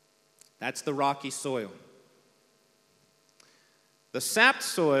 That's the rocky soil. The sapped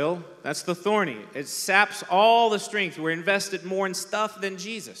soil, that's the thorny. It saps all the strength. We're invested more in stuff than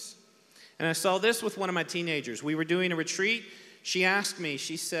Jesus. And I saw this with one of my teenagers. We were doing a retreat. She asked me,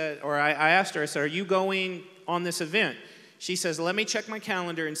 she said, or I asked her, I said, are you going on this event? She says, let me check my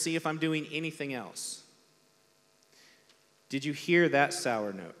calendar and see if I'm doing anything else. Did you hear that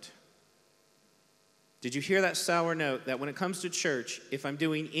sour note? Did you hear that sour note that when it comes to church, if I'm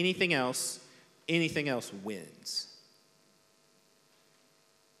doing anything else wins?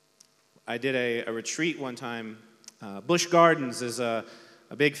 I did a retreat one time. Busch Gardens is a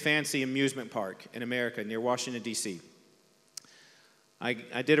big fancy amusement park in America near Washington, D.C.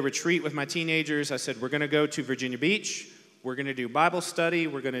 I did a retreat with my teenagers. I said, we're going to go to Virginia Beach. We're going to do Bible study.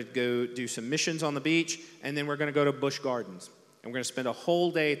 We're going to go do some missions on the beach. And then we're going to go to Busch Gardens. And we're going to spend a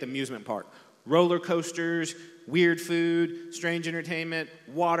whole day at the amusement park. Roller coasters, weird food, strange entertainment,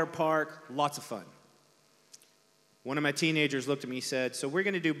 water park, lots of fun. One of my teenagers looked at me and said, so we're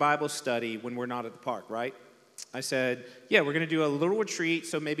going to do Bible study when we're not at the park, right? I said, yeah, we're going to do a little retreat,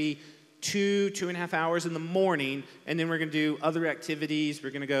 so maybe 2.5 hours in the morning, and then we're going to do other activities.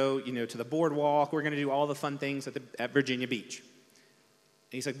 We're going to go, to the boardwalk. We're going to do all the fun things at Virginia Beach. And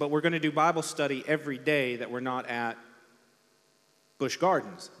he's like, but we're going to do Bible study every day that we're not at Busch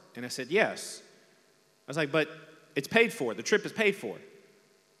Gardens. And I said, yes. I was like, but it's paid for. The trip is paid for.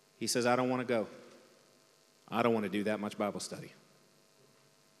 He says, I don't want to go. I don't want to do that much Bible study.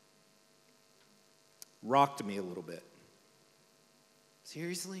 Rocked me a little bit.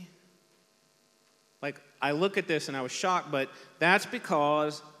 Seriously? Like, I look at this and I was shocked, but that's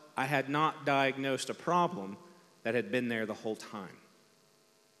because I had not diagnosed a problem that had been there the whole time.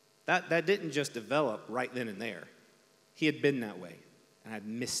 That didn't just develop right then and there. He had been that way, and I'd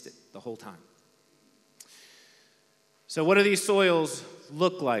missed it the whole time. So what do these soils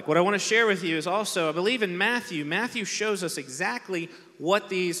look like? What I want to share with you is also, I believe in Matthew. Matthew shows us exactly what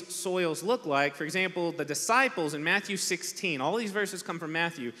these soils look like. For example, the disciples in Matthew 16, all these verses come from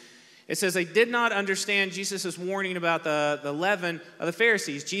Matthew. It says they did not understand Jesus' warning about the leaven of the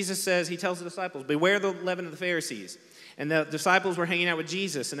Pharisees. Jesus says, he tells the disciples, beware the leaven of the Pharisees. And the disciples were hanging out with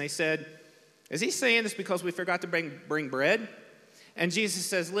Jesus, and they said, is he saying this because we forgot to bring bread? And Jesus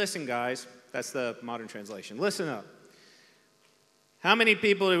says, listen, guys, that's the modern translation, listen up. How many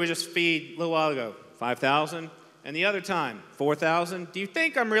people did we just feed a little while ago? 5,000? And the other time, 4,000? Do you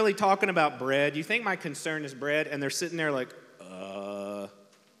think I'm really talking about bread? Do you think my concern is bread? And they're sitting there like,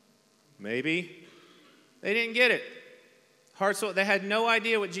 maybe. They didn't get it. They had no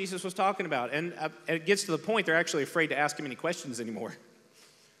idea what Jesus was talking about. And it gets to the point they're actually afraid to ask him any questions anymore.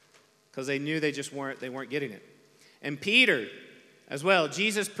 Because they knew they weren't getting it. And Peter, as well,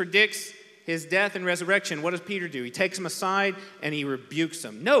 Jesus predicts his death and resurrection. What does Peter do? He takes him aside and he rebukes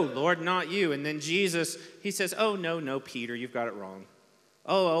him. No, Lord, not you. And then Jesus, he says, oh, no, Peter, you've got it wrong.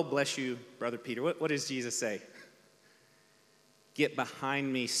 Oh, bless you, Brother Peter. What does Jesus say? Get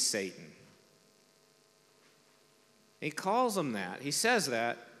behind me, Satan. He calls him that. He says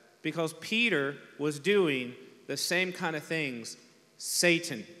that because Peter was doing the same kind of things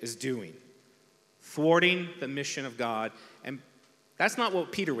Satan is doing, thwarting the mission of God. And that's not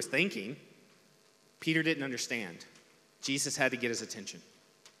what Peter was thinking. Peter didn't understand. Jesus had to get his attention.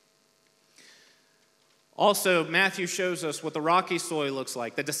 Also, Matthew shows us what the rocky soil looks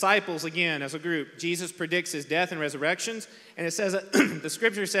like. The disciples, again, as a group, Jesus predicts his death and resurrections, and it says that the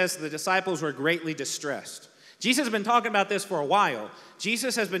scripture says the disciples were greatly distressed. Jesus has been talking about this for a while.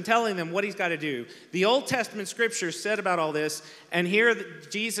 Jesus has been telling them what he's got to do. The Old Testament scriptures said about all this, and here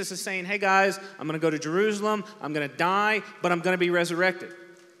Jesus is saying, hey guys, I'm going to go to Jerusalem, I'm going to die, but I'm going to be resurrected.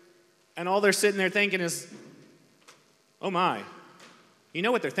 And all they're sitting there thinking is, oh my. You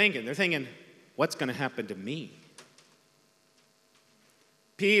know what they're thinking? They're thinking, what's going to happen to me?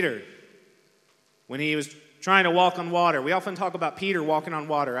 Peter, when he was trying to walk on water, we often talk about Peter walking on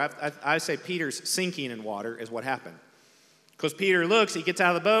water. I say Peter's sinking in water is what happened. Because Peter looks, he gets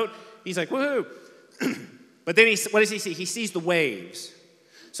out of the boat, he's like, woohoo. But then what does he see? He sees the waves.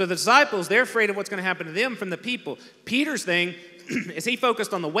 So the disciples, they're afraid of what's going to happen to them from the people. Peter's thing is he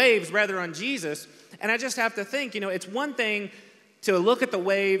focused on the waves rather on Jesus. And I just have to think, it's one thing to look at the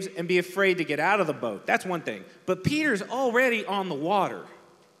waves and be afraid to get out of the boat. That's one thing. But Peter's already on the water.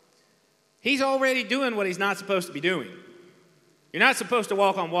 He's already doing what he's not supposed to be doing. You're not supposed to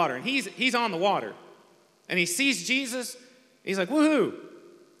walk on water. And he's on the water. And he sees Jesus. He's like, woohoo.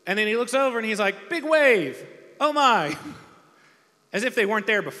 And then he looks over and he's like, big wave. Oh my. As if they weren't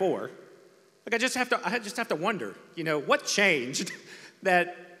there before. Like I just have to wonder, what changed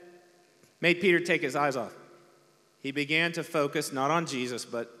that made Peter take his eyes off? He began to focus not on Jesus,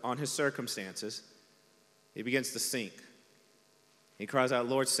 but on his circumstances. He begins to sink. He cries out,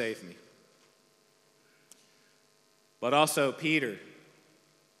 Lord, save me. But also Peter,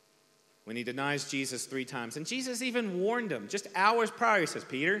 when he denies Jesus 3 times, and Jesus even warned him just hours prior, he says,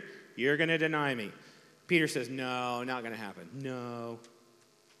 Peter, you're going to deny me. Peter says, no, not going to happen. No.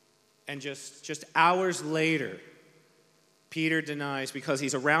 And just hours later, Peter denies because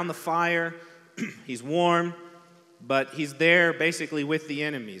he's around the fire, he's warm, but he's there basically with the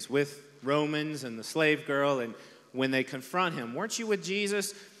enemies, with Romans and the slave girl, and when they confront him, weren't you with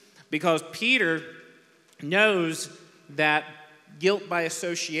Jesus? Because Peter knows that guilt by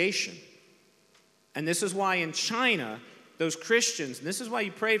association. And this is why in China, those Christians, and this is why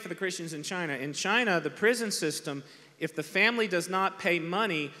you pray for the Christians in China, the prison system, if the family does not pay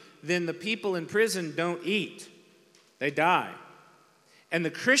money, then the people in prison don't eat. They die. And the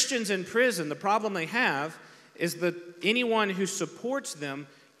Christians in prison, the problem they have is that anyone who supports them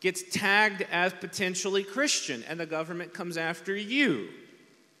gets tagged as potentially Christian, and the government comes after you.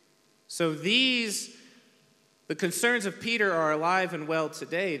 So the concerns of Peter are alive and well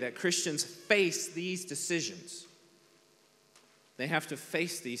today, that Christians face these decisions. They have to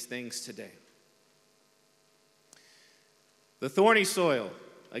face these things today. The thorny soil.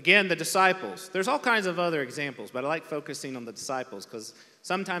 Again, the disciples. There's all kinds of other examples, but I like focusing on the disciples because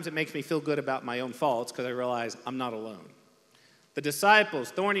sometimes it makes me feel good about my own faults because I realize I'm not alone. The disciples,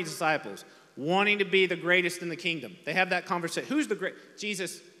 thorny disciples, wanting to be the greatest in the kingdom. They have that conversation. Who's the great?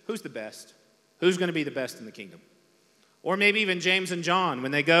 Jesus, who's the best? Who's going to be the best in the kingdom? Or maybe even James and John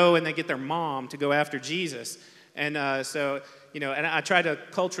when they go and they get their mom to go after Jesus. And and I try to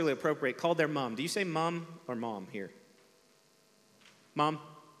culturally appropriate, called their mom. Do you say mom or mom here? Mom?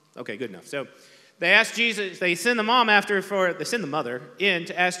 Okay, good enough. So they ask Jesus, they send the mother in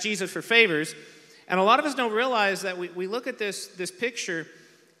to ask Jesus for favors. And a lot of us don't realize that we look at this picture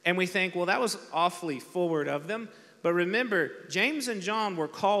and we think, well, that was awfully forward of them. But remember, James and John were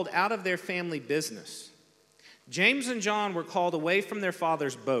called out of their family business. James and John were called away from their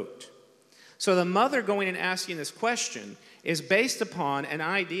father's boat. So the mother going and asking this question is based upon an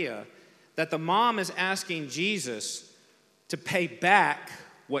idea that the mom is asking Jesus to pay back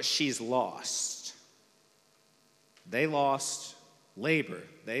what she's lost. They lost labor.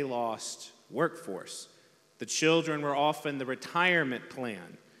 They lost workforce. The children were often the retirement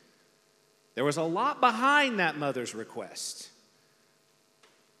plan. There was a lot behind that mother's request,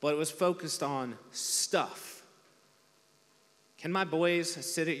 but it was focused on stuff. Can my boys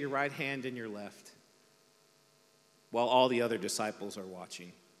sit at your right hand and your left while all the other disciples are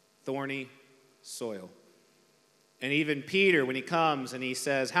watching? Thorny soil. And even Peter, when he comes and he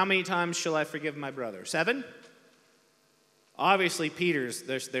says, how many times shall I forgive my brother? 7? Obviously,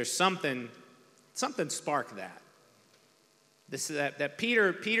 there's something sparked that. That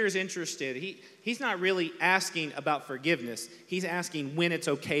Peter's interested. He's not really asking about forgiveness. He's asking when it's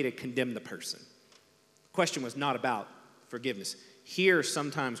okay to condemn the person. The question was not about forgiveness. Here's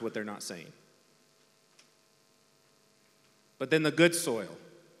sometimes what they're not saying. But then the good soil,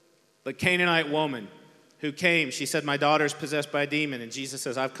 the Canaanite woman who came, she said, my daughter's possessed by a demon. And Jesus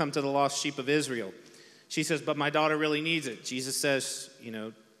says, I've come to the lost sheep of Israel. She says, but my daughter really needs it. Jesus says,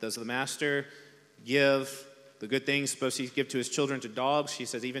 does the master give the good things supposed to give to his children to dogs? She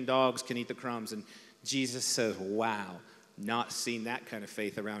says, even dogs can eat the crumbs. And Jesus says, wow, not seen that kind of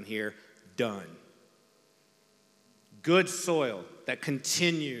faith around here. Done. Good soil that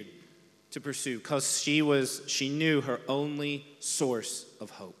continued to pursue because she knew her only source of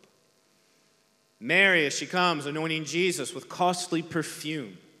hope. Mary, as she comes, anointing Jesus with costly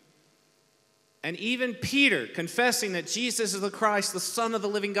perfume. And even Peter confessing that Jesus is the Christ, the Son of the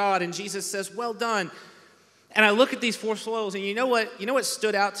living God. And Jesus says, well done. And I look at these 4 soils, and you know what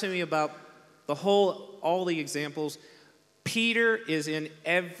stood out to me about all the examples? Peter is in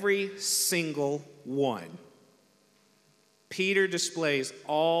every single one. Peter displays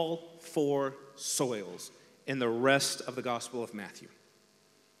all 4 soils in the rest of the Gospel of Matthew.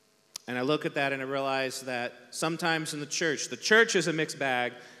 And I look at that and I realize that sometimes in the church is a mixed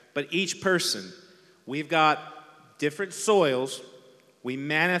bag, but each person, we've got different soils. We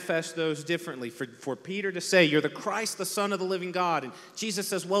manifest those differently. For Peter to say, you're the Christ, the Son of the living God, and Jesus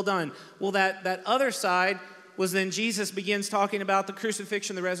says, well done. Well, that other side was then Jesus begins talking about the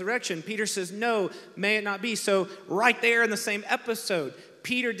crucifixion, the resurrection. Peter says, no, may it not be. So right there in the same episode,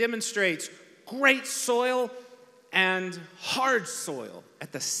 Peter demonstrates great soil and hard soil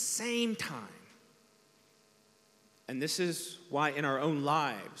at the same time. And this is why in our own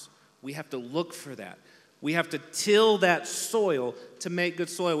lives, we have to look for that. We have to till that soil to make good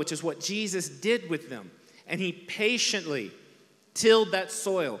soil, which is what Jesus did with them. And he patiently tilled that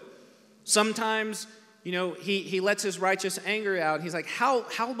soil. Sometimes, he lets his righteous anger out. He's like,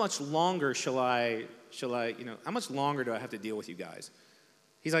 how much longer shall I, how much longer do I have to deal with you guys?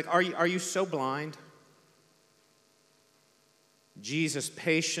 He's like, are you so blind? Jesus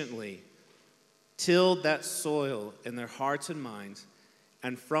patiently tilled that soil in their hearts and minds,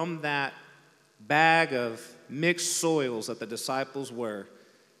 and from that bag of mixed soils that the disciples were,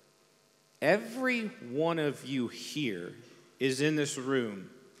 every one of you here is in this room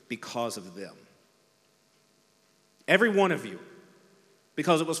because of them. Every one of you.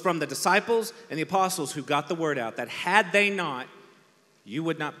 Because it was from the disciples and the apostles who got the word out that had they not, you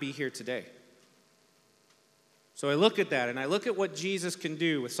would not be here today. So I look at that, and I look at what Jesus can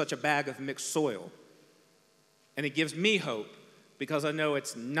do with such a bag of mixed soil. And it gives me hope, because I know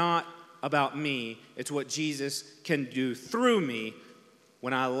it's not about me. It's what Jesus can do through me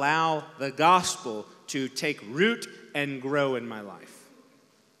when I allow the gospel to take root and grow in my life.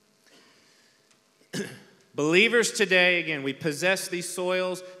 Believers today, again, we possess these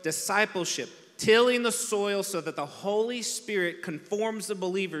soils. Discipleship, tilling the soil so that the Holy Spirit conforms the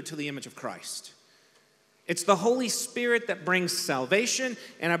believer to the image of Christ. It's the Holy Spirit that brings salvation,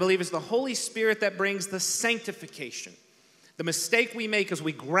 and I believe it's the Holy Spirit that brings the sanctification. The mistake we make is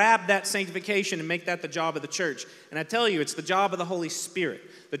we grab that sanctification and make that the job of the church. And I tell you, it's the job of the Holy Spirit.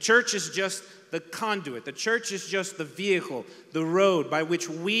 The church is just the conduit. The church is just the vehicle, the road by which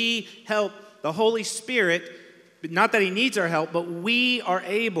we help the Holy Spirit. Not that he needs our help, but we are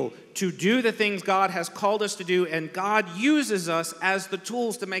able to do the things God has called us to do, and God uses us as the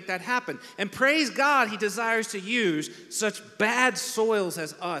tools to make that happen. And praise God, he desires to use such bad soils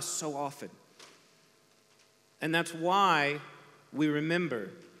as us so often. And that's why we remember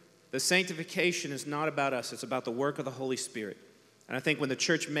the sanctification is not about us, it's about the work of the Holy Spirit. And I think when the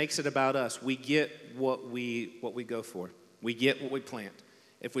church makes it about us, we get what we go for. We get what we plant.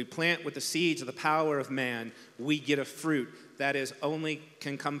 If we plant with the seeds of the power of man, we get a fruit that is only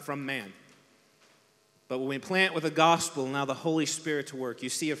can come from man. But when we plant with the gospel and allow the Holy Spirit to work, you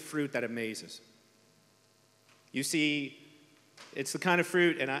see a fruit that amazes. You see, it's the kind of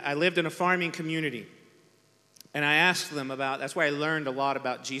fruit, and I lived in a farming community, and I asked them about, that's where I learned a lot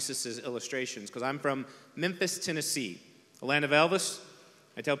about Jesus' illustrations, because I'm from Memphis, Tennessee, the land of Elvis.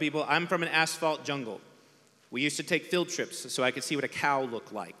 I tell people I'm from an asphalt jungle. We used to take field trips so I could see what a cow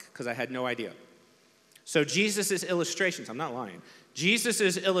looked like, because I had no idea. So Jesus' illustrations, I'm not lying,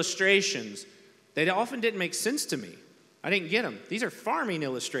 Jesus' illustrations, they often didn't make sense to me. I didn't get them. These are farming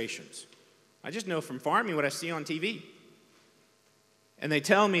illustrations. I just know from farming what I see on TV. And they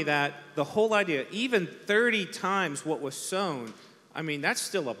tell me that the whole idea, even 30 times what was sown, I mean, that's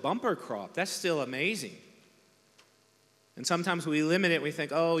still a bumper crop. That's still amazing. And sometimes we limit it. We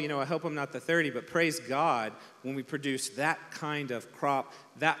think, I hope I'm not the 30. But praise God when we produce that kind of crop,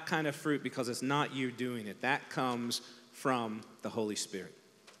 that kind of fruit, because it's not you doing it. That comes from the Holy Spirit.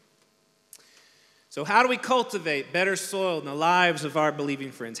 So how do we cultivate better soil in the lives of our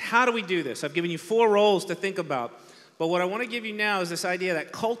believing friends? How do we do this? I've given you 4 roles to think about. But what I want to give you now is this idea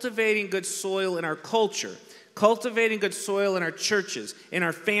that cultivating good soil in our culture, cultivating good soil in our churches, in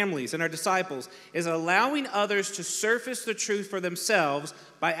our families, in our disciples, is allowing others to surface the truth for themselves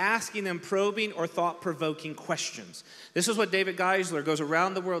by asking them probing or thought-provoking questions. This is what David Geisler goes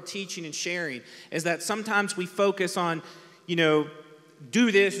around the world teaching and sharing, is that sometimes we focus on,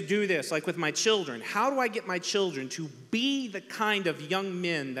 do this, like with my children. How do I get my children to be the kind of young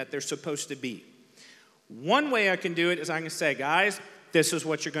men that they're supposed to be? One way I can do it is I can say, guys, this is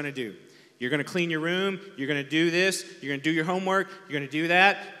what you're going to do. You're going to clean your room. You're going to do this. You're going to do your homework. You're going to do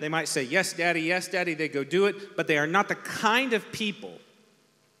that. They might say, yes, Daddy, yes, Daddy. They go do it. But they are not the kind of people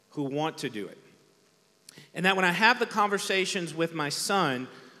who want to do it. And that when I have the conversations with my son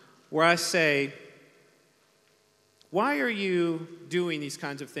where I say, why are you doing these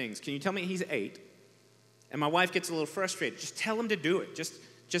kinds of things? Can you tell me? He's 8. And my wife gets a little frustrated. Just tell him to do it.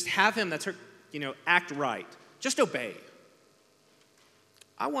 Just have him, that's her, act right. Just obey.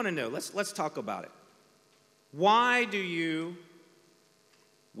 I want to know, let's talk about it. Why do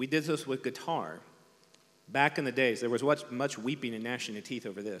we did this with guitar. Back in the days, there was much weeping and gnashing of teeth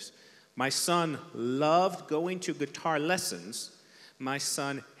over this. My son loved going to guitar lessons. My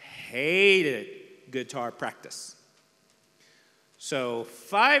son hated guitar practice. So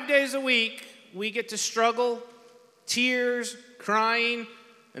 5 days a week, we get to struggle, tears, crying,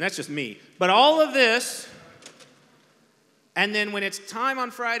 and that's just me. But all of this And then when it's time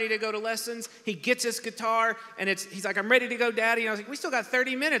on Friday to go to lessons, he gets his guitar, and he's like, I'm ready to go, Daddy. And I was like, we still got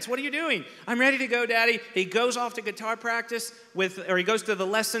 30 minutes. What are you doing? I'm ready to go, Daddy. He goes off to guitar practice, or he goes to the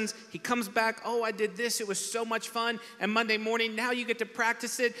lessons. He comes back, oh, I did this. It was so much fun. And Monday morning, now you get to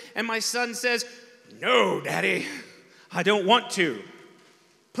practice it. And my son says, no, Daddy, I don't want to.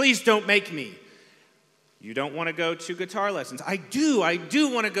 Please don't make me. You don't want to go to guitar lessons. I do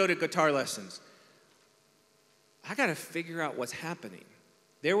want to go to guitar lessons. I got to figure out what's happening.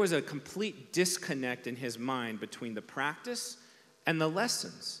 There was a complete disconnect in his mind between the practice and the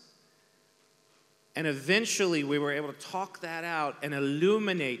lessons. And eventually we were able to talk that out and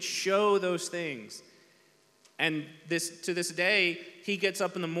illuminate, show those things. And to this day, he gets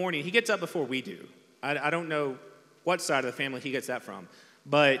up in the morning. He gets up before we do. I don't know what side of the family he gets that from.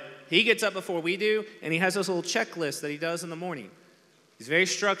 But he gets up before we do, and he has this little checklist that he does in the morning. He's very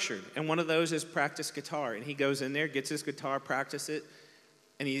structured, and one of those is practice guitar. And he goes in there, gets his guitar, practice it,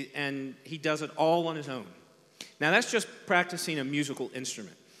 and he does it all on his own. Now, that's just practicing a musical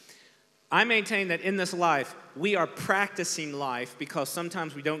instrument. I maintain that in this life, we are practicing life because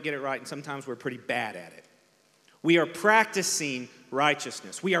sometimes we don't get it right, and sometimes we're pretty bad at it. We are practicing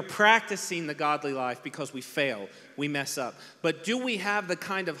righteousness. We are practicing the godly life because we fail, we mess up. But do we have the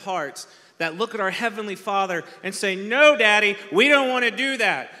kind of hearts that look at our Heavenly Father and say, no, Daddy, we don't want to do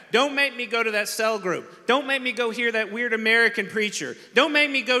that. Don't make me go to that cell group. Don't make me go hear that weird American preacher. Don't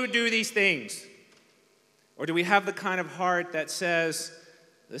make me go do these things. Or do we have the kind of heart that says,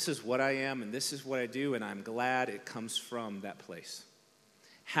 this is what I am and this is what I do, and I'm glad it comes from that place?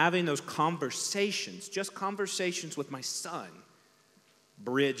 Having those conversations, just conversations with my son,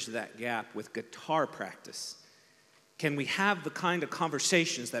 bridge that gap with guitar practice. Can we have the kind of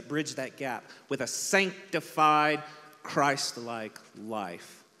conversations that bridge that gap with a sanctified, Christ-like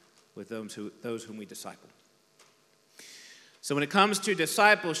life with those whom we disciple? So when it comes to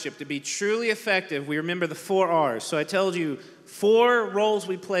discipleship, to be truly effective, we remember the 4 R's. So I told you 4 roles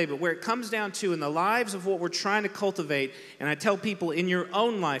we play, but where it comes down to in the lives of what we're trying to cultivate, and I tell people in your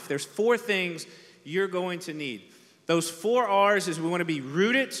own life, there's 4 things you're going to need. Those 4 R's is we want to be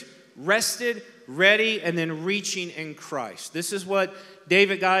rooted, rested, ready, and then reaching in Christ. This is what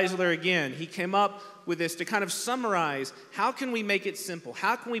David Geisler, again, he came up with this to kind of summarize, how can we make it simple?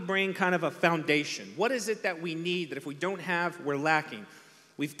 How can we bring kind of a foundation? What is it that we need that if we don't have, we're lacking?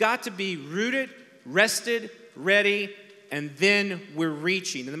 We've got to be rooted, rested, ready, and then we're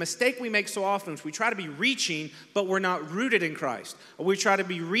reaching. And the mistake we make so often is we try to be reaching, but we're not rooted in Christ. Or we try to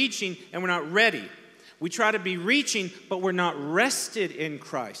be reaching and we're not ready. We try to be reaching, but we're not rested in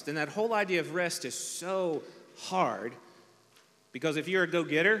Christ. And that whole idea of rest is so hard because if you're a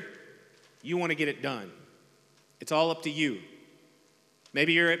go-getter, you want to get it done. It's all up to you.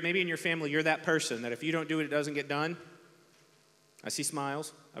 Maybe in your family, you're that person that if you don't do it, it doesn't get done. I see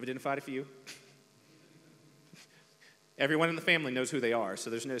smiles. I've identified a few. Everyone in the family knows who they are,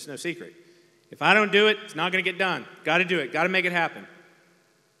 so there's no secret. If I don't do it, it's not going to get done. Got to do it. Got to make it happen.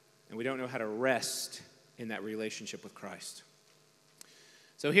 And we don't know how to rest in that relationship with Christ.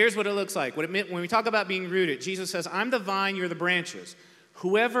 So here's what it looks like. What it meant when we talk about being rooted, Jesus says, I'm the vine, you're the branches.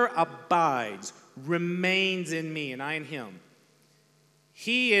 Whoever abides remains in me, and I in him.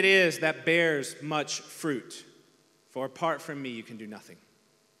 He it is that bears much fruit, for apart from me you can do nothing.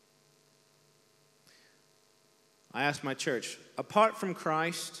 I asked my church, apart from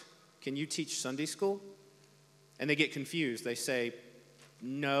Christ, can you teach Sunday school? And they get confused. They say,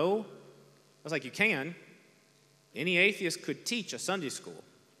 no. I was like, you can. Any atheist could teach a Sunday school.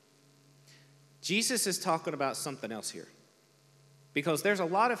 Jesus is talking about something else here. Because there's a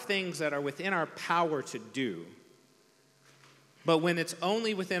lot of things that are within our power to do. But when it's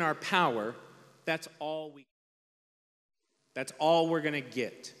only within our power, that's all we're going to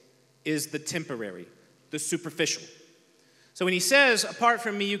get is the temporary, the superficial. So when he says, apart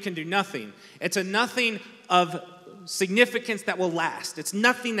from me, you can do nothing, it's a nothing of significance that will last. It's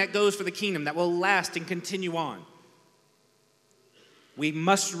nothing that goes for the kingdom that will last and continue on. We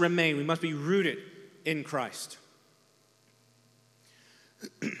must remain, we must be rooted in Christ.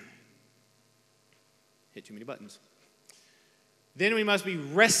 Hit too many buttons. Then we must be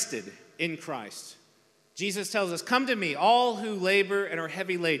rested in Christ. Jesus tells us, come to me, all who labor and are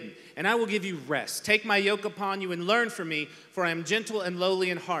heavy laden, and I will give you rest. Take my yoke upon you and learn from me, for I am gentle and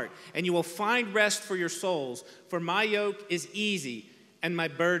lowly in heart, and you will find rest for your souls, for my yoke is easy and my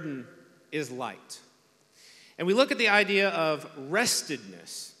burden is light. And we look at the idea of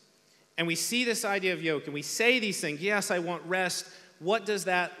restedness, and we see this idea of yoke, and we say these things, yes, I want rest. What does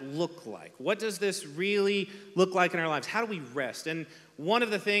that look like? What does this really look like in our lives? How do we rest? And One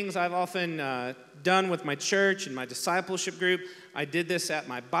of the things I've often done with my church and my discipleship group, I did this at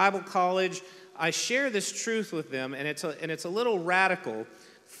my Bible college. I share this truth with them, and it's a little radical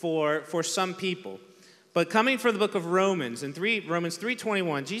for some people. But coming from the book of Romans, in Romans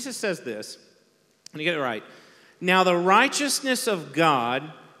 3:21, Jesus says this, and you get it right. Now the righteousness of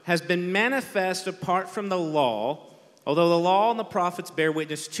God has been manifest apart from the law, although the law and the prophets bear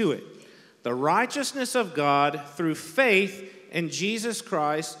witness to it. The righteousness of God through faith in Jesus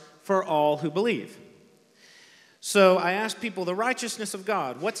Christ for all who believe. So I asked people, the righteousness of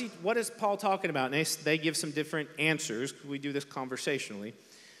God, what is Paul talking about? And they give some different answers. We do this conversationally.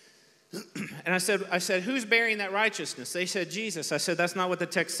 And I said, who's bearing that righteousness? They said, Jesus. I said, that's not what the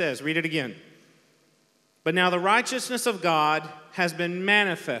text says. Read it again. But now the righteousness of God has been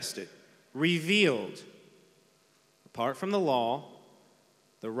manifested, revealed, apart from the law,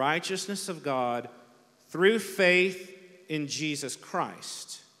 the righteousness of God through faith in Jesus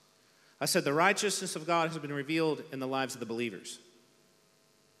Christ. I said the righteousness of God has been revealed in the lives of the believers.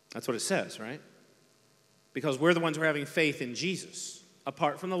 That's what it says, right? Because we're the ones who are having faith in Jesus.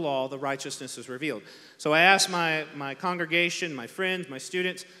 Apart from the law, the righteousness is revealed. So I asked my congregation, my friends, my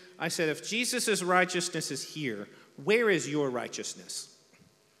students, I said, if Jesus' righteousness is here, where is your righteousness?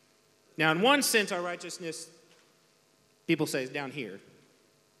 Now, in one sense, our righteousness, people say, is down here.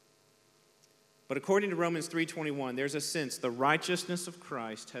 But according to Romans 3:21, there's a sense the righteousness of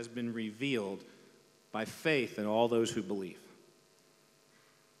Christ has been revealed by faith in all those who believe.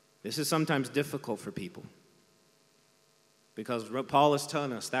 This is sometimes difficult for people because Paul is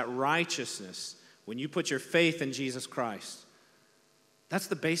telling us that righteousness, when you put your faith in Jesus Christ, that's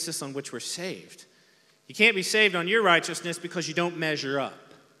the basis on which we're saved. You can't be saved on your righteousness because you don't measure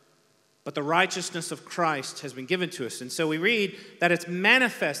up. But the righteousness of Christ has been given to us. And so we read that it's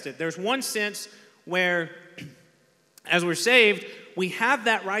manifested. There's one sense where, as we're saved, we have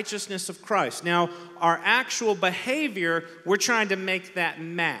that righteousness of Christ. Now, our actual behavior, we're trying to make that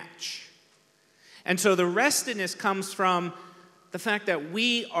match. And so the restedness comes from the fact that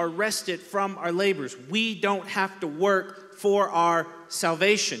we are rested from our labors. We don't have to work for our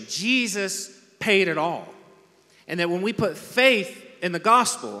salvation. Jesus paid it all. And that when we put faith in the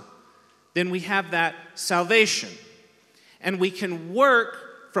gospel, then we have that salvation. And we can work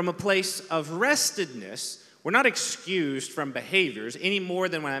from a place of restedness. We're not excused from behaviors any more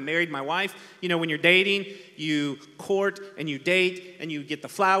than when I married my wife. You know, when you're dating, you court and you date and you get the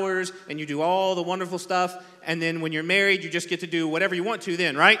flowers and you do all the wonderful stuff. And then when you're married, you just get to do whatever you want to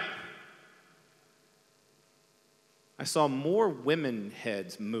then, right? I saw more women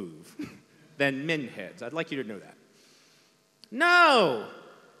heads move than men heads. I'd like you to know that. No.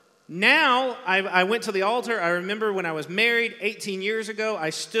 Now, I went to the altar. I remember when I was married 18 years ago, I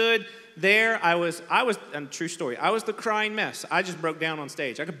stood there. I was, true story, I was the crying mess. I just broke down on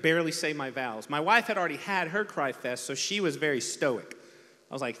stage. I could barely say my vows. My wife had already had her cry fest, so she was very stoic.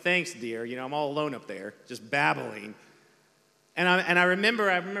 I was like, thanks, dear. You know, I'm all alone up there, just babbling. And I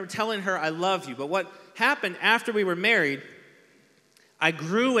remember telling her, I love you. But what happened after we were married, I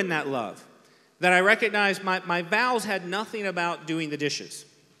grew in that love. That I recognized my vows had nothing about doing the dishes.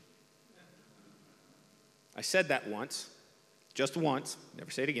 I said that once, just once, never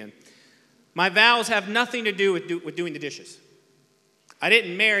say it again. My vows have nothing to do with doing the dishes. I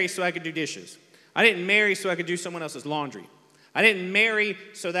didn't marry so I could do dishes. I didn't marry so I could do someone else's laundry. I didn't marry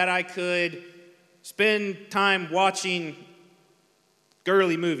so that I could spend time watching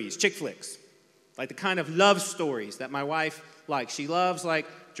girly movies, chick flicks, like the kind of love stories that my wife likes. She loves like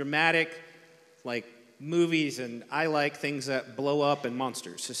dramatic, like movies, and I like things that blow up and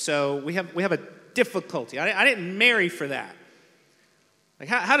monsters. So we have a difficulty. I didn't marry for that. Like,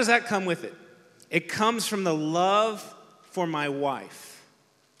 how does that come with it? It comes from the love for my wife,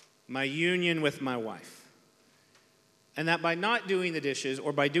 my union with my wife. And that by not doing the dishes,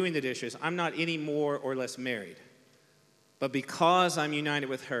 or by doing the dishes, I'm not any more or less married. But because I'm united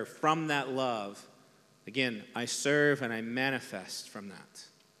with her from that love, again, I serve and I manifest from that.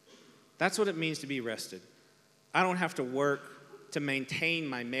 That's what it means to be rested. I don't have to work to maintain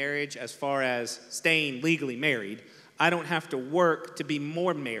my marriage as far as staying legally married. I don't have to work to be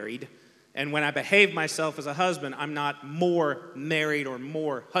more married. And when I behave myself as a husband, I'm not more married or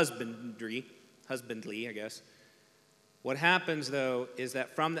more husbandly, I guess. What happens, though, is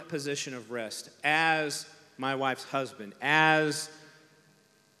that from that position of rest, as my wife's husband, as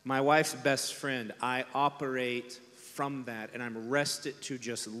my wife's best friend, I operate from that, and I'm rested to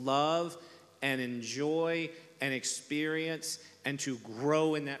just love and enjoy and experience and to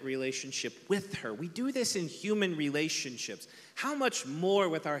grow in that relationship with her. We do this in human relationships. How much more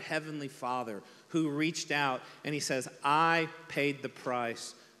with our Heavenly Father, who reached out and he says, I paid the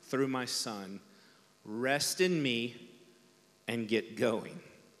price through my son. Rest in me and get going.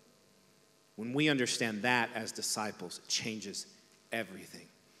 When we understand that as disciples, it changes everything.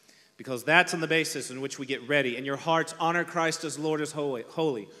 Because that's on the basis in which we get ready. And your hearts honor Christ as Lord as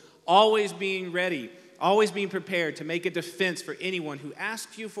holy. Always being ready, always being prepared to make a defense for anyone who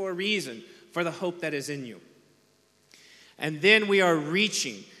asks you for a reason for the hope that is in you. And then we are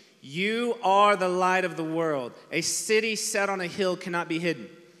reaching. You are the light of the world. A city set on a hill cannot be hidden.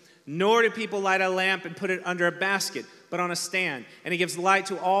 Nor do people light a lamp and put it under a basket, but on a stand. And it gives light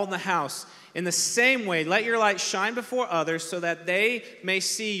to all in the house. In the same way, let your light shine before others so that they may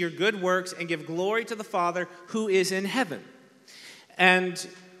see your good works and give glory to the Father who is in heaven. And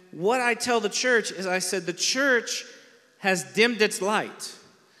what I tell the church is I said the church has dimmed its light.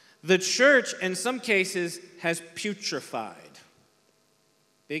 The church, in some cases, has putrefied.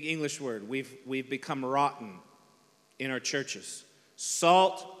 Big English word. We've become rotten in our churches.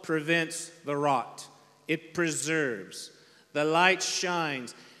 Salt prevents the rot. It preserves. The light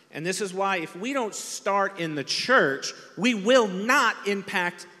shines. And this is why if we don't start in the church, we will not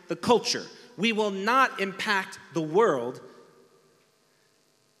impact the culture. We will not impact the world.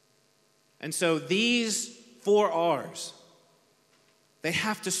 And so these 4 R's, they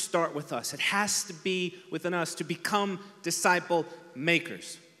have to start with us. It has to be within us to become disciple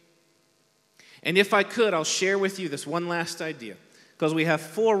makers. And if I could, I'll share with you this one last idea. Because we have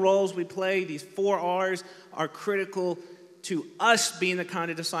 4 roles we play. These 4 R's are critical to us being the kind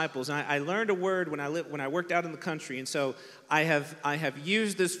of disciples. And I learned a word when I worked out in the country. And so I have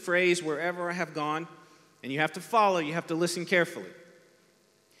used this phrase wherever I have gone. And you have to follow. You have to listen carefully.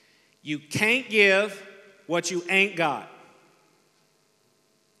 You can't give what you ain't got.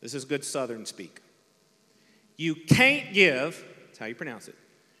 This is good Southern speak. You can't give, that's how you pronounce it.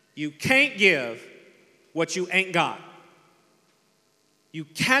 You can't give what you ain't got. You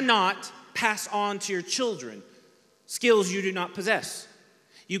cannot pass on to your children skills you do not possess.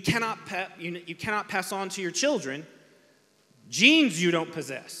 You cannot pass on to your children genes you don't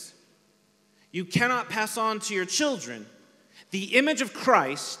possess. You cannot pass on to your children the image of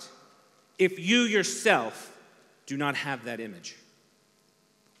Christ if you yourself do not have that image.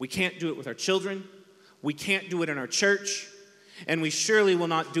 We can't do it with our children. We can't do it in our church. And we surely will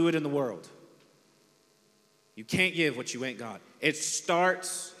not do it in the world. You can't give what you ain't got. It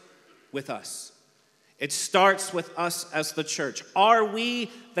starts with us. It starts with us as the church. Are we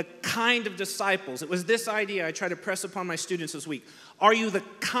the kind of disciples? It was this idea I try to press upon my students this week. Are you the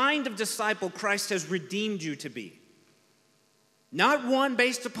kind of disciple Christ has redeemed you to be? Not one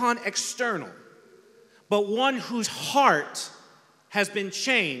based upon external, but one whose heart has been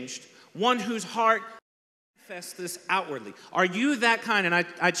changed, one whose heart manifests this outwardly. Are you that kind? And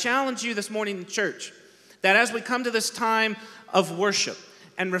I challenge you this morning in church that as we come to this time of worship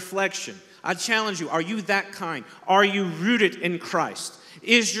and reflection, I challenge you, are you that kind? Are you rooted in Christ?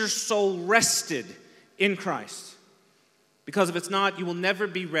 Is your soul rested in Christ? Because if it's not, you will never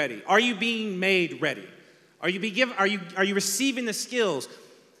be ready. Are you being made ready? Are you receiving the skills?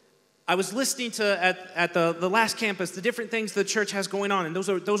 I was listening to at the last campus the different things the church has going on, and those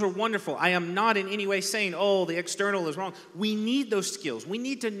are wonderful. I am not in any way saying, oh, the external is wrong. We need those skills. We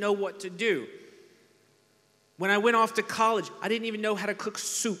need to know what to do. When I went off to college, I didn't even know how to cook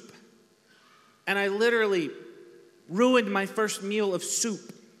soup. And I literally ruined my first meal of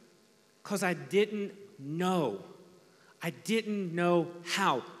soup because I didn't know. I didn't know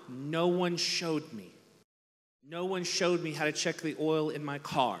how. No one showed me. No one showed me how to check the oil in my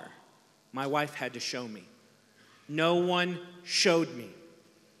car. My wife had to show me. No one showed me.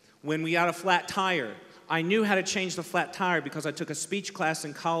 When we got a flat tire, I knew how to change the flat tire because I took a speech class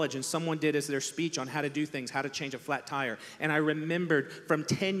in college and someone did as their speech on how to do things, how to change a flat tire. And I remembered from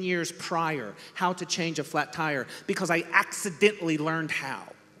 10 years prior how to change a flat tire because I accidentally learned how.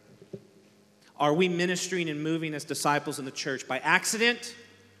 Are we ministering and moving as disciples in the church by accident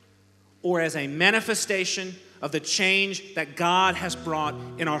or as a manifestation of the change that God has brought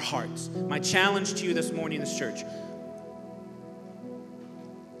in our hearts? My challenge to you this morning in this church,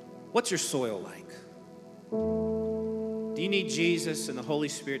 what's your soil like? Do you need Jesus and the Holy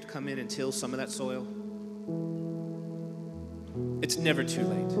Spirit to come in and till some of that soil? It's never too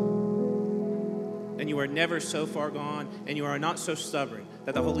late. and you are never so far gone, and you are not so stubborn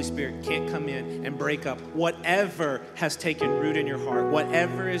that the Holy Spirit can't come in and break up whatever has taken root in your heart,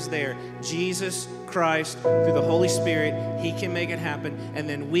 whatever is there. Jesus Christ, through the Holy Spirit, He can make it happen, and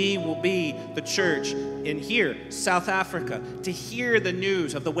then we will be the church in here, South Africa, to hear the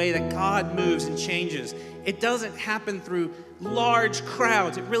news of the way that God moves and changes. It doesn't happen through large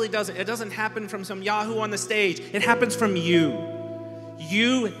crowds. It really doesn't. It doesn't happen from some Yahoo on the stage. It happens from you.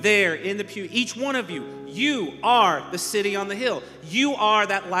 You there in the pew, each one of you, you are the city on the hill. You are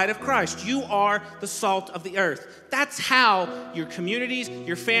that light of Christ. You are the salt of the earth. That's how your communities,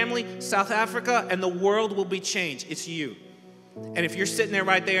 your family, South Africa, and the world will be changed. It's you. And if you're sitting there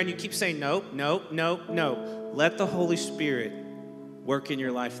right there and you keep saying, no, no, no, no, let the Holy Spirit work in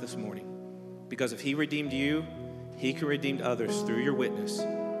your life this morning. Because if He redeemed you, He can redeem others through your witness,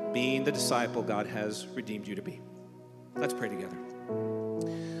 being the disciple God has redeemed you to be. Let's pray together.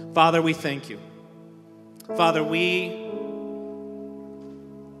 Father, we thank you. Father, we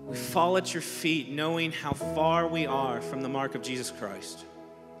fall at your feet knowing how far we are from the mark of Jesus Christ.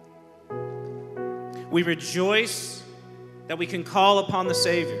 We rejoice that we can call upon the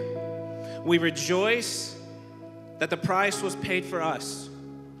Savior. We rejoice that the price was paid for us.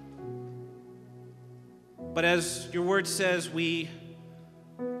 But as your word says,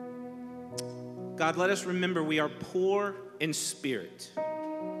 God, let us remember we are poor in spirit.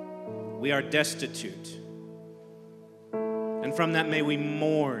 We are destitute. And from that, may we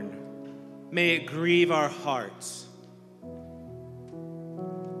mourn. May it grieve our hearts.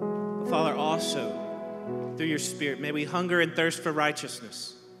 But Father, also, through your Spirit, may we hunger and thirst for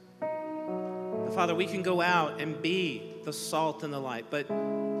righteousness. But Father, we can go out and be the salt and the light, but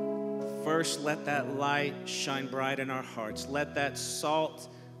first let that light shine bright in our hearts. Let that salt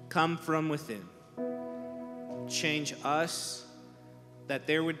come from within. Change us, that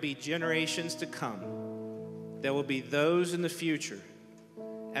there would be generations to come. There will be those in the future,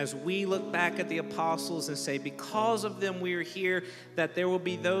 as we look back at the apostles and say, because of them we are here, that there will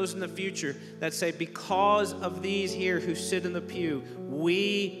be those in the future that say, because of these here who sit in the pew,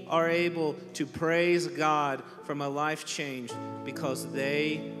 we are able to praise God from a life changed because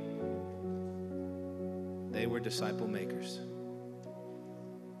they were disciple makers.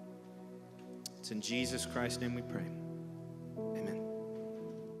 It's in Jesus Christ's name we pray. Amen.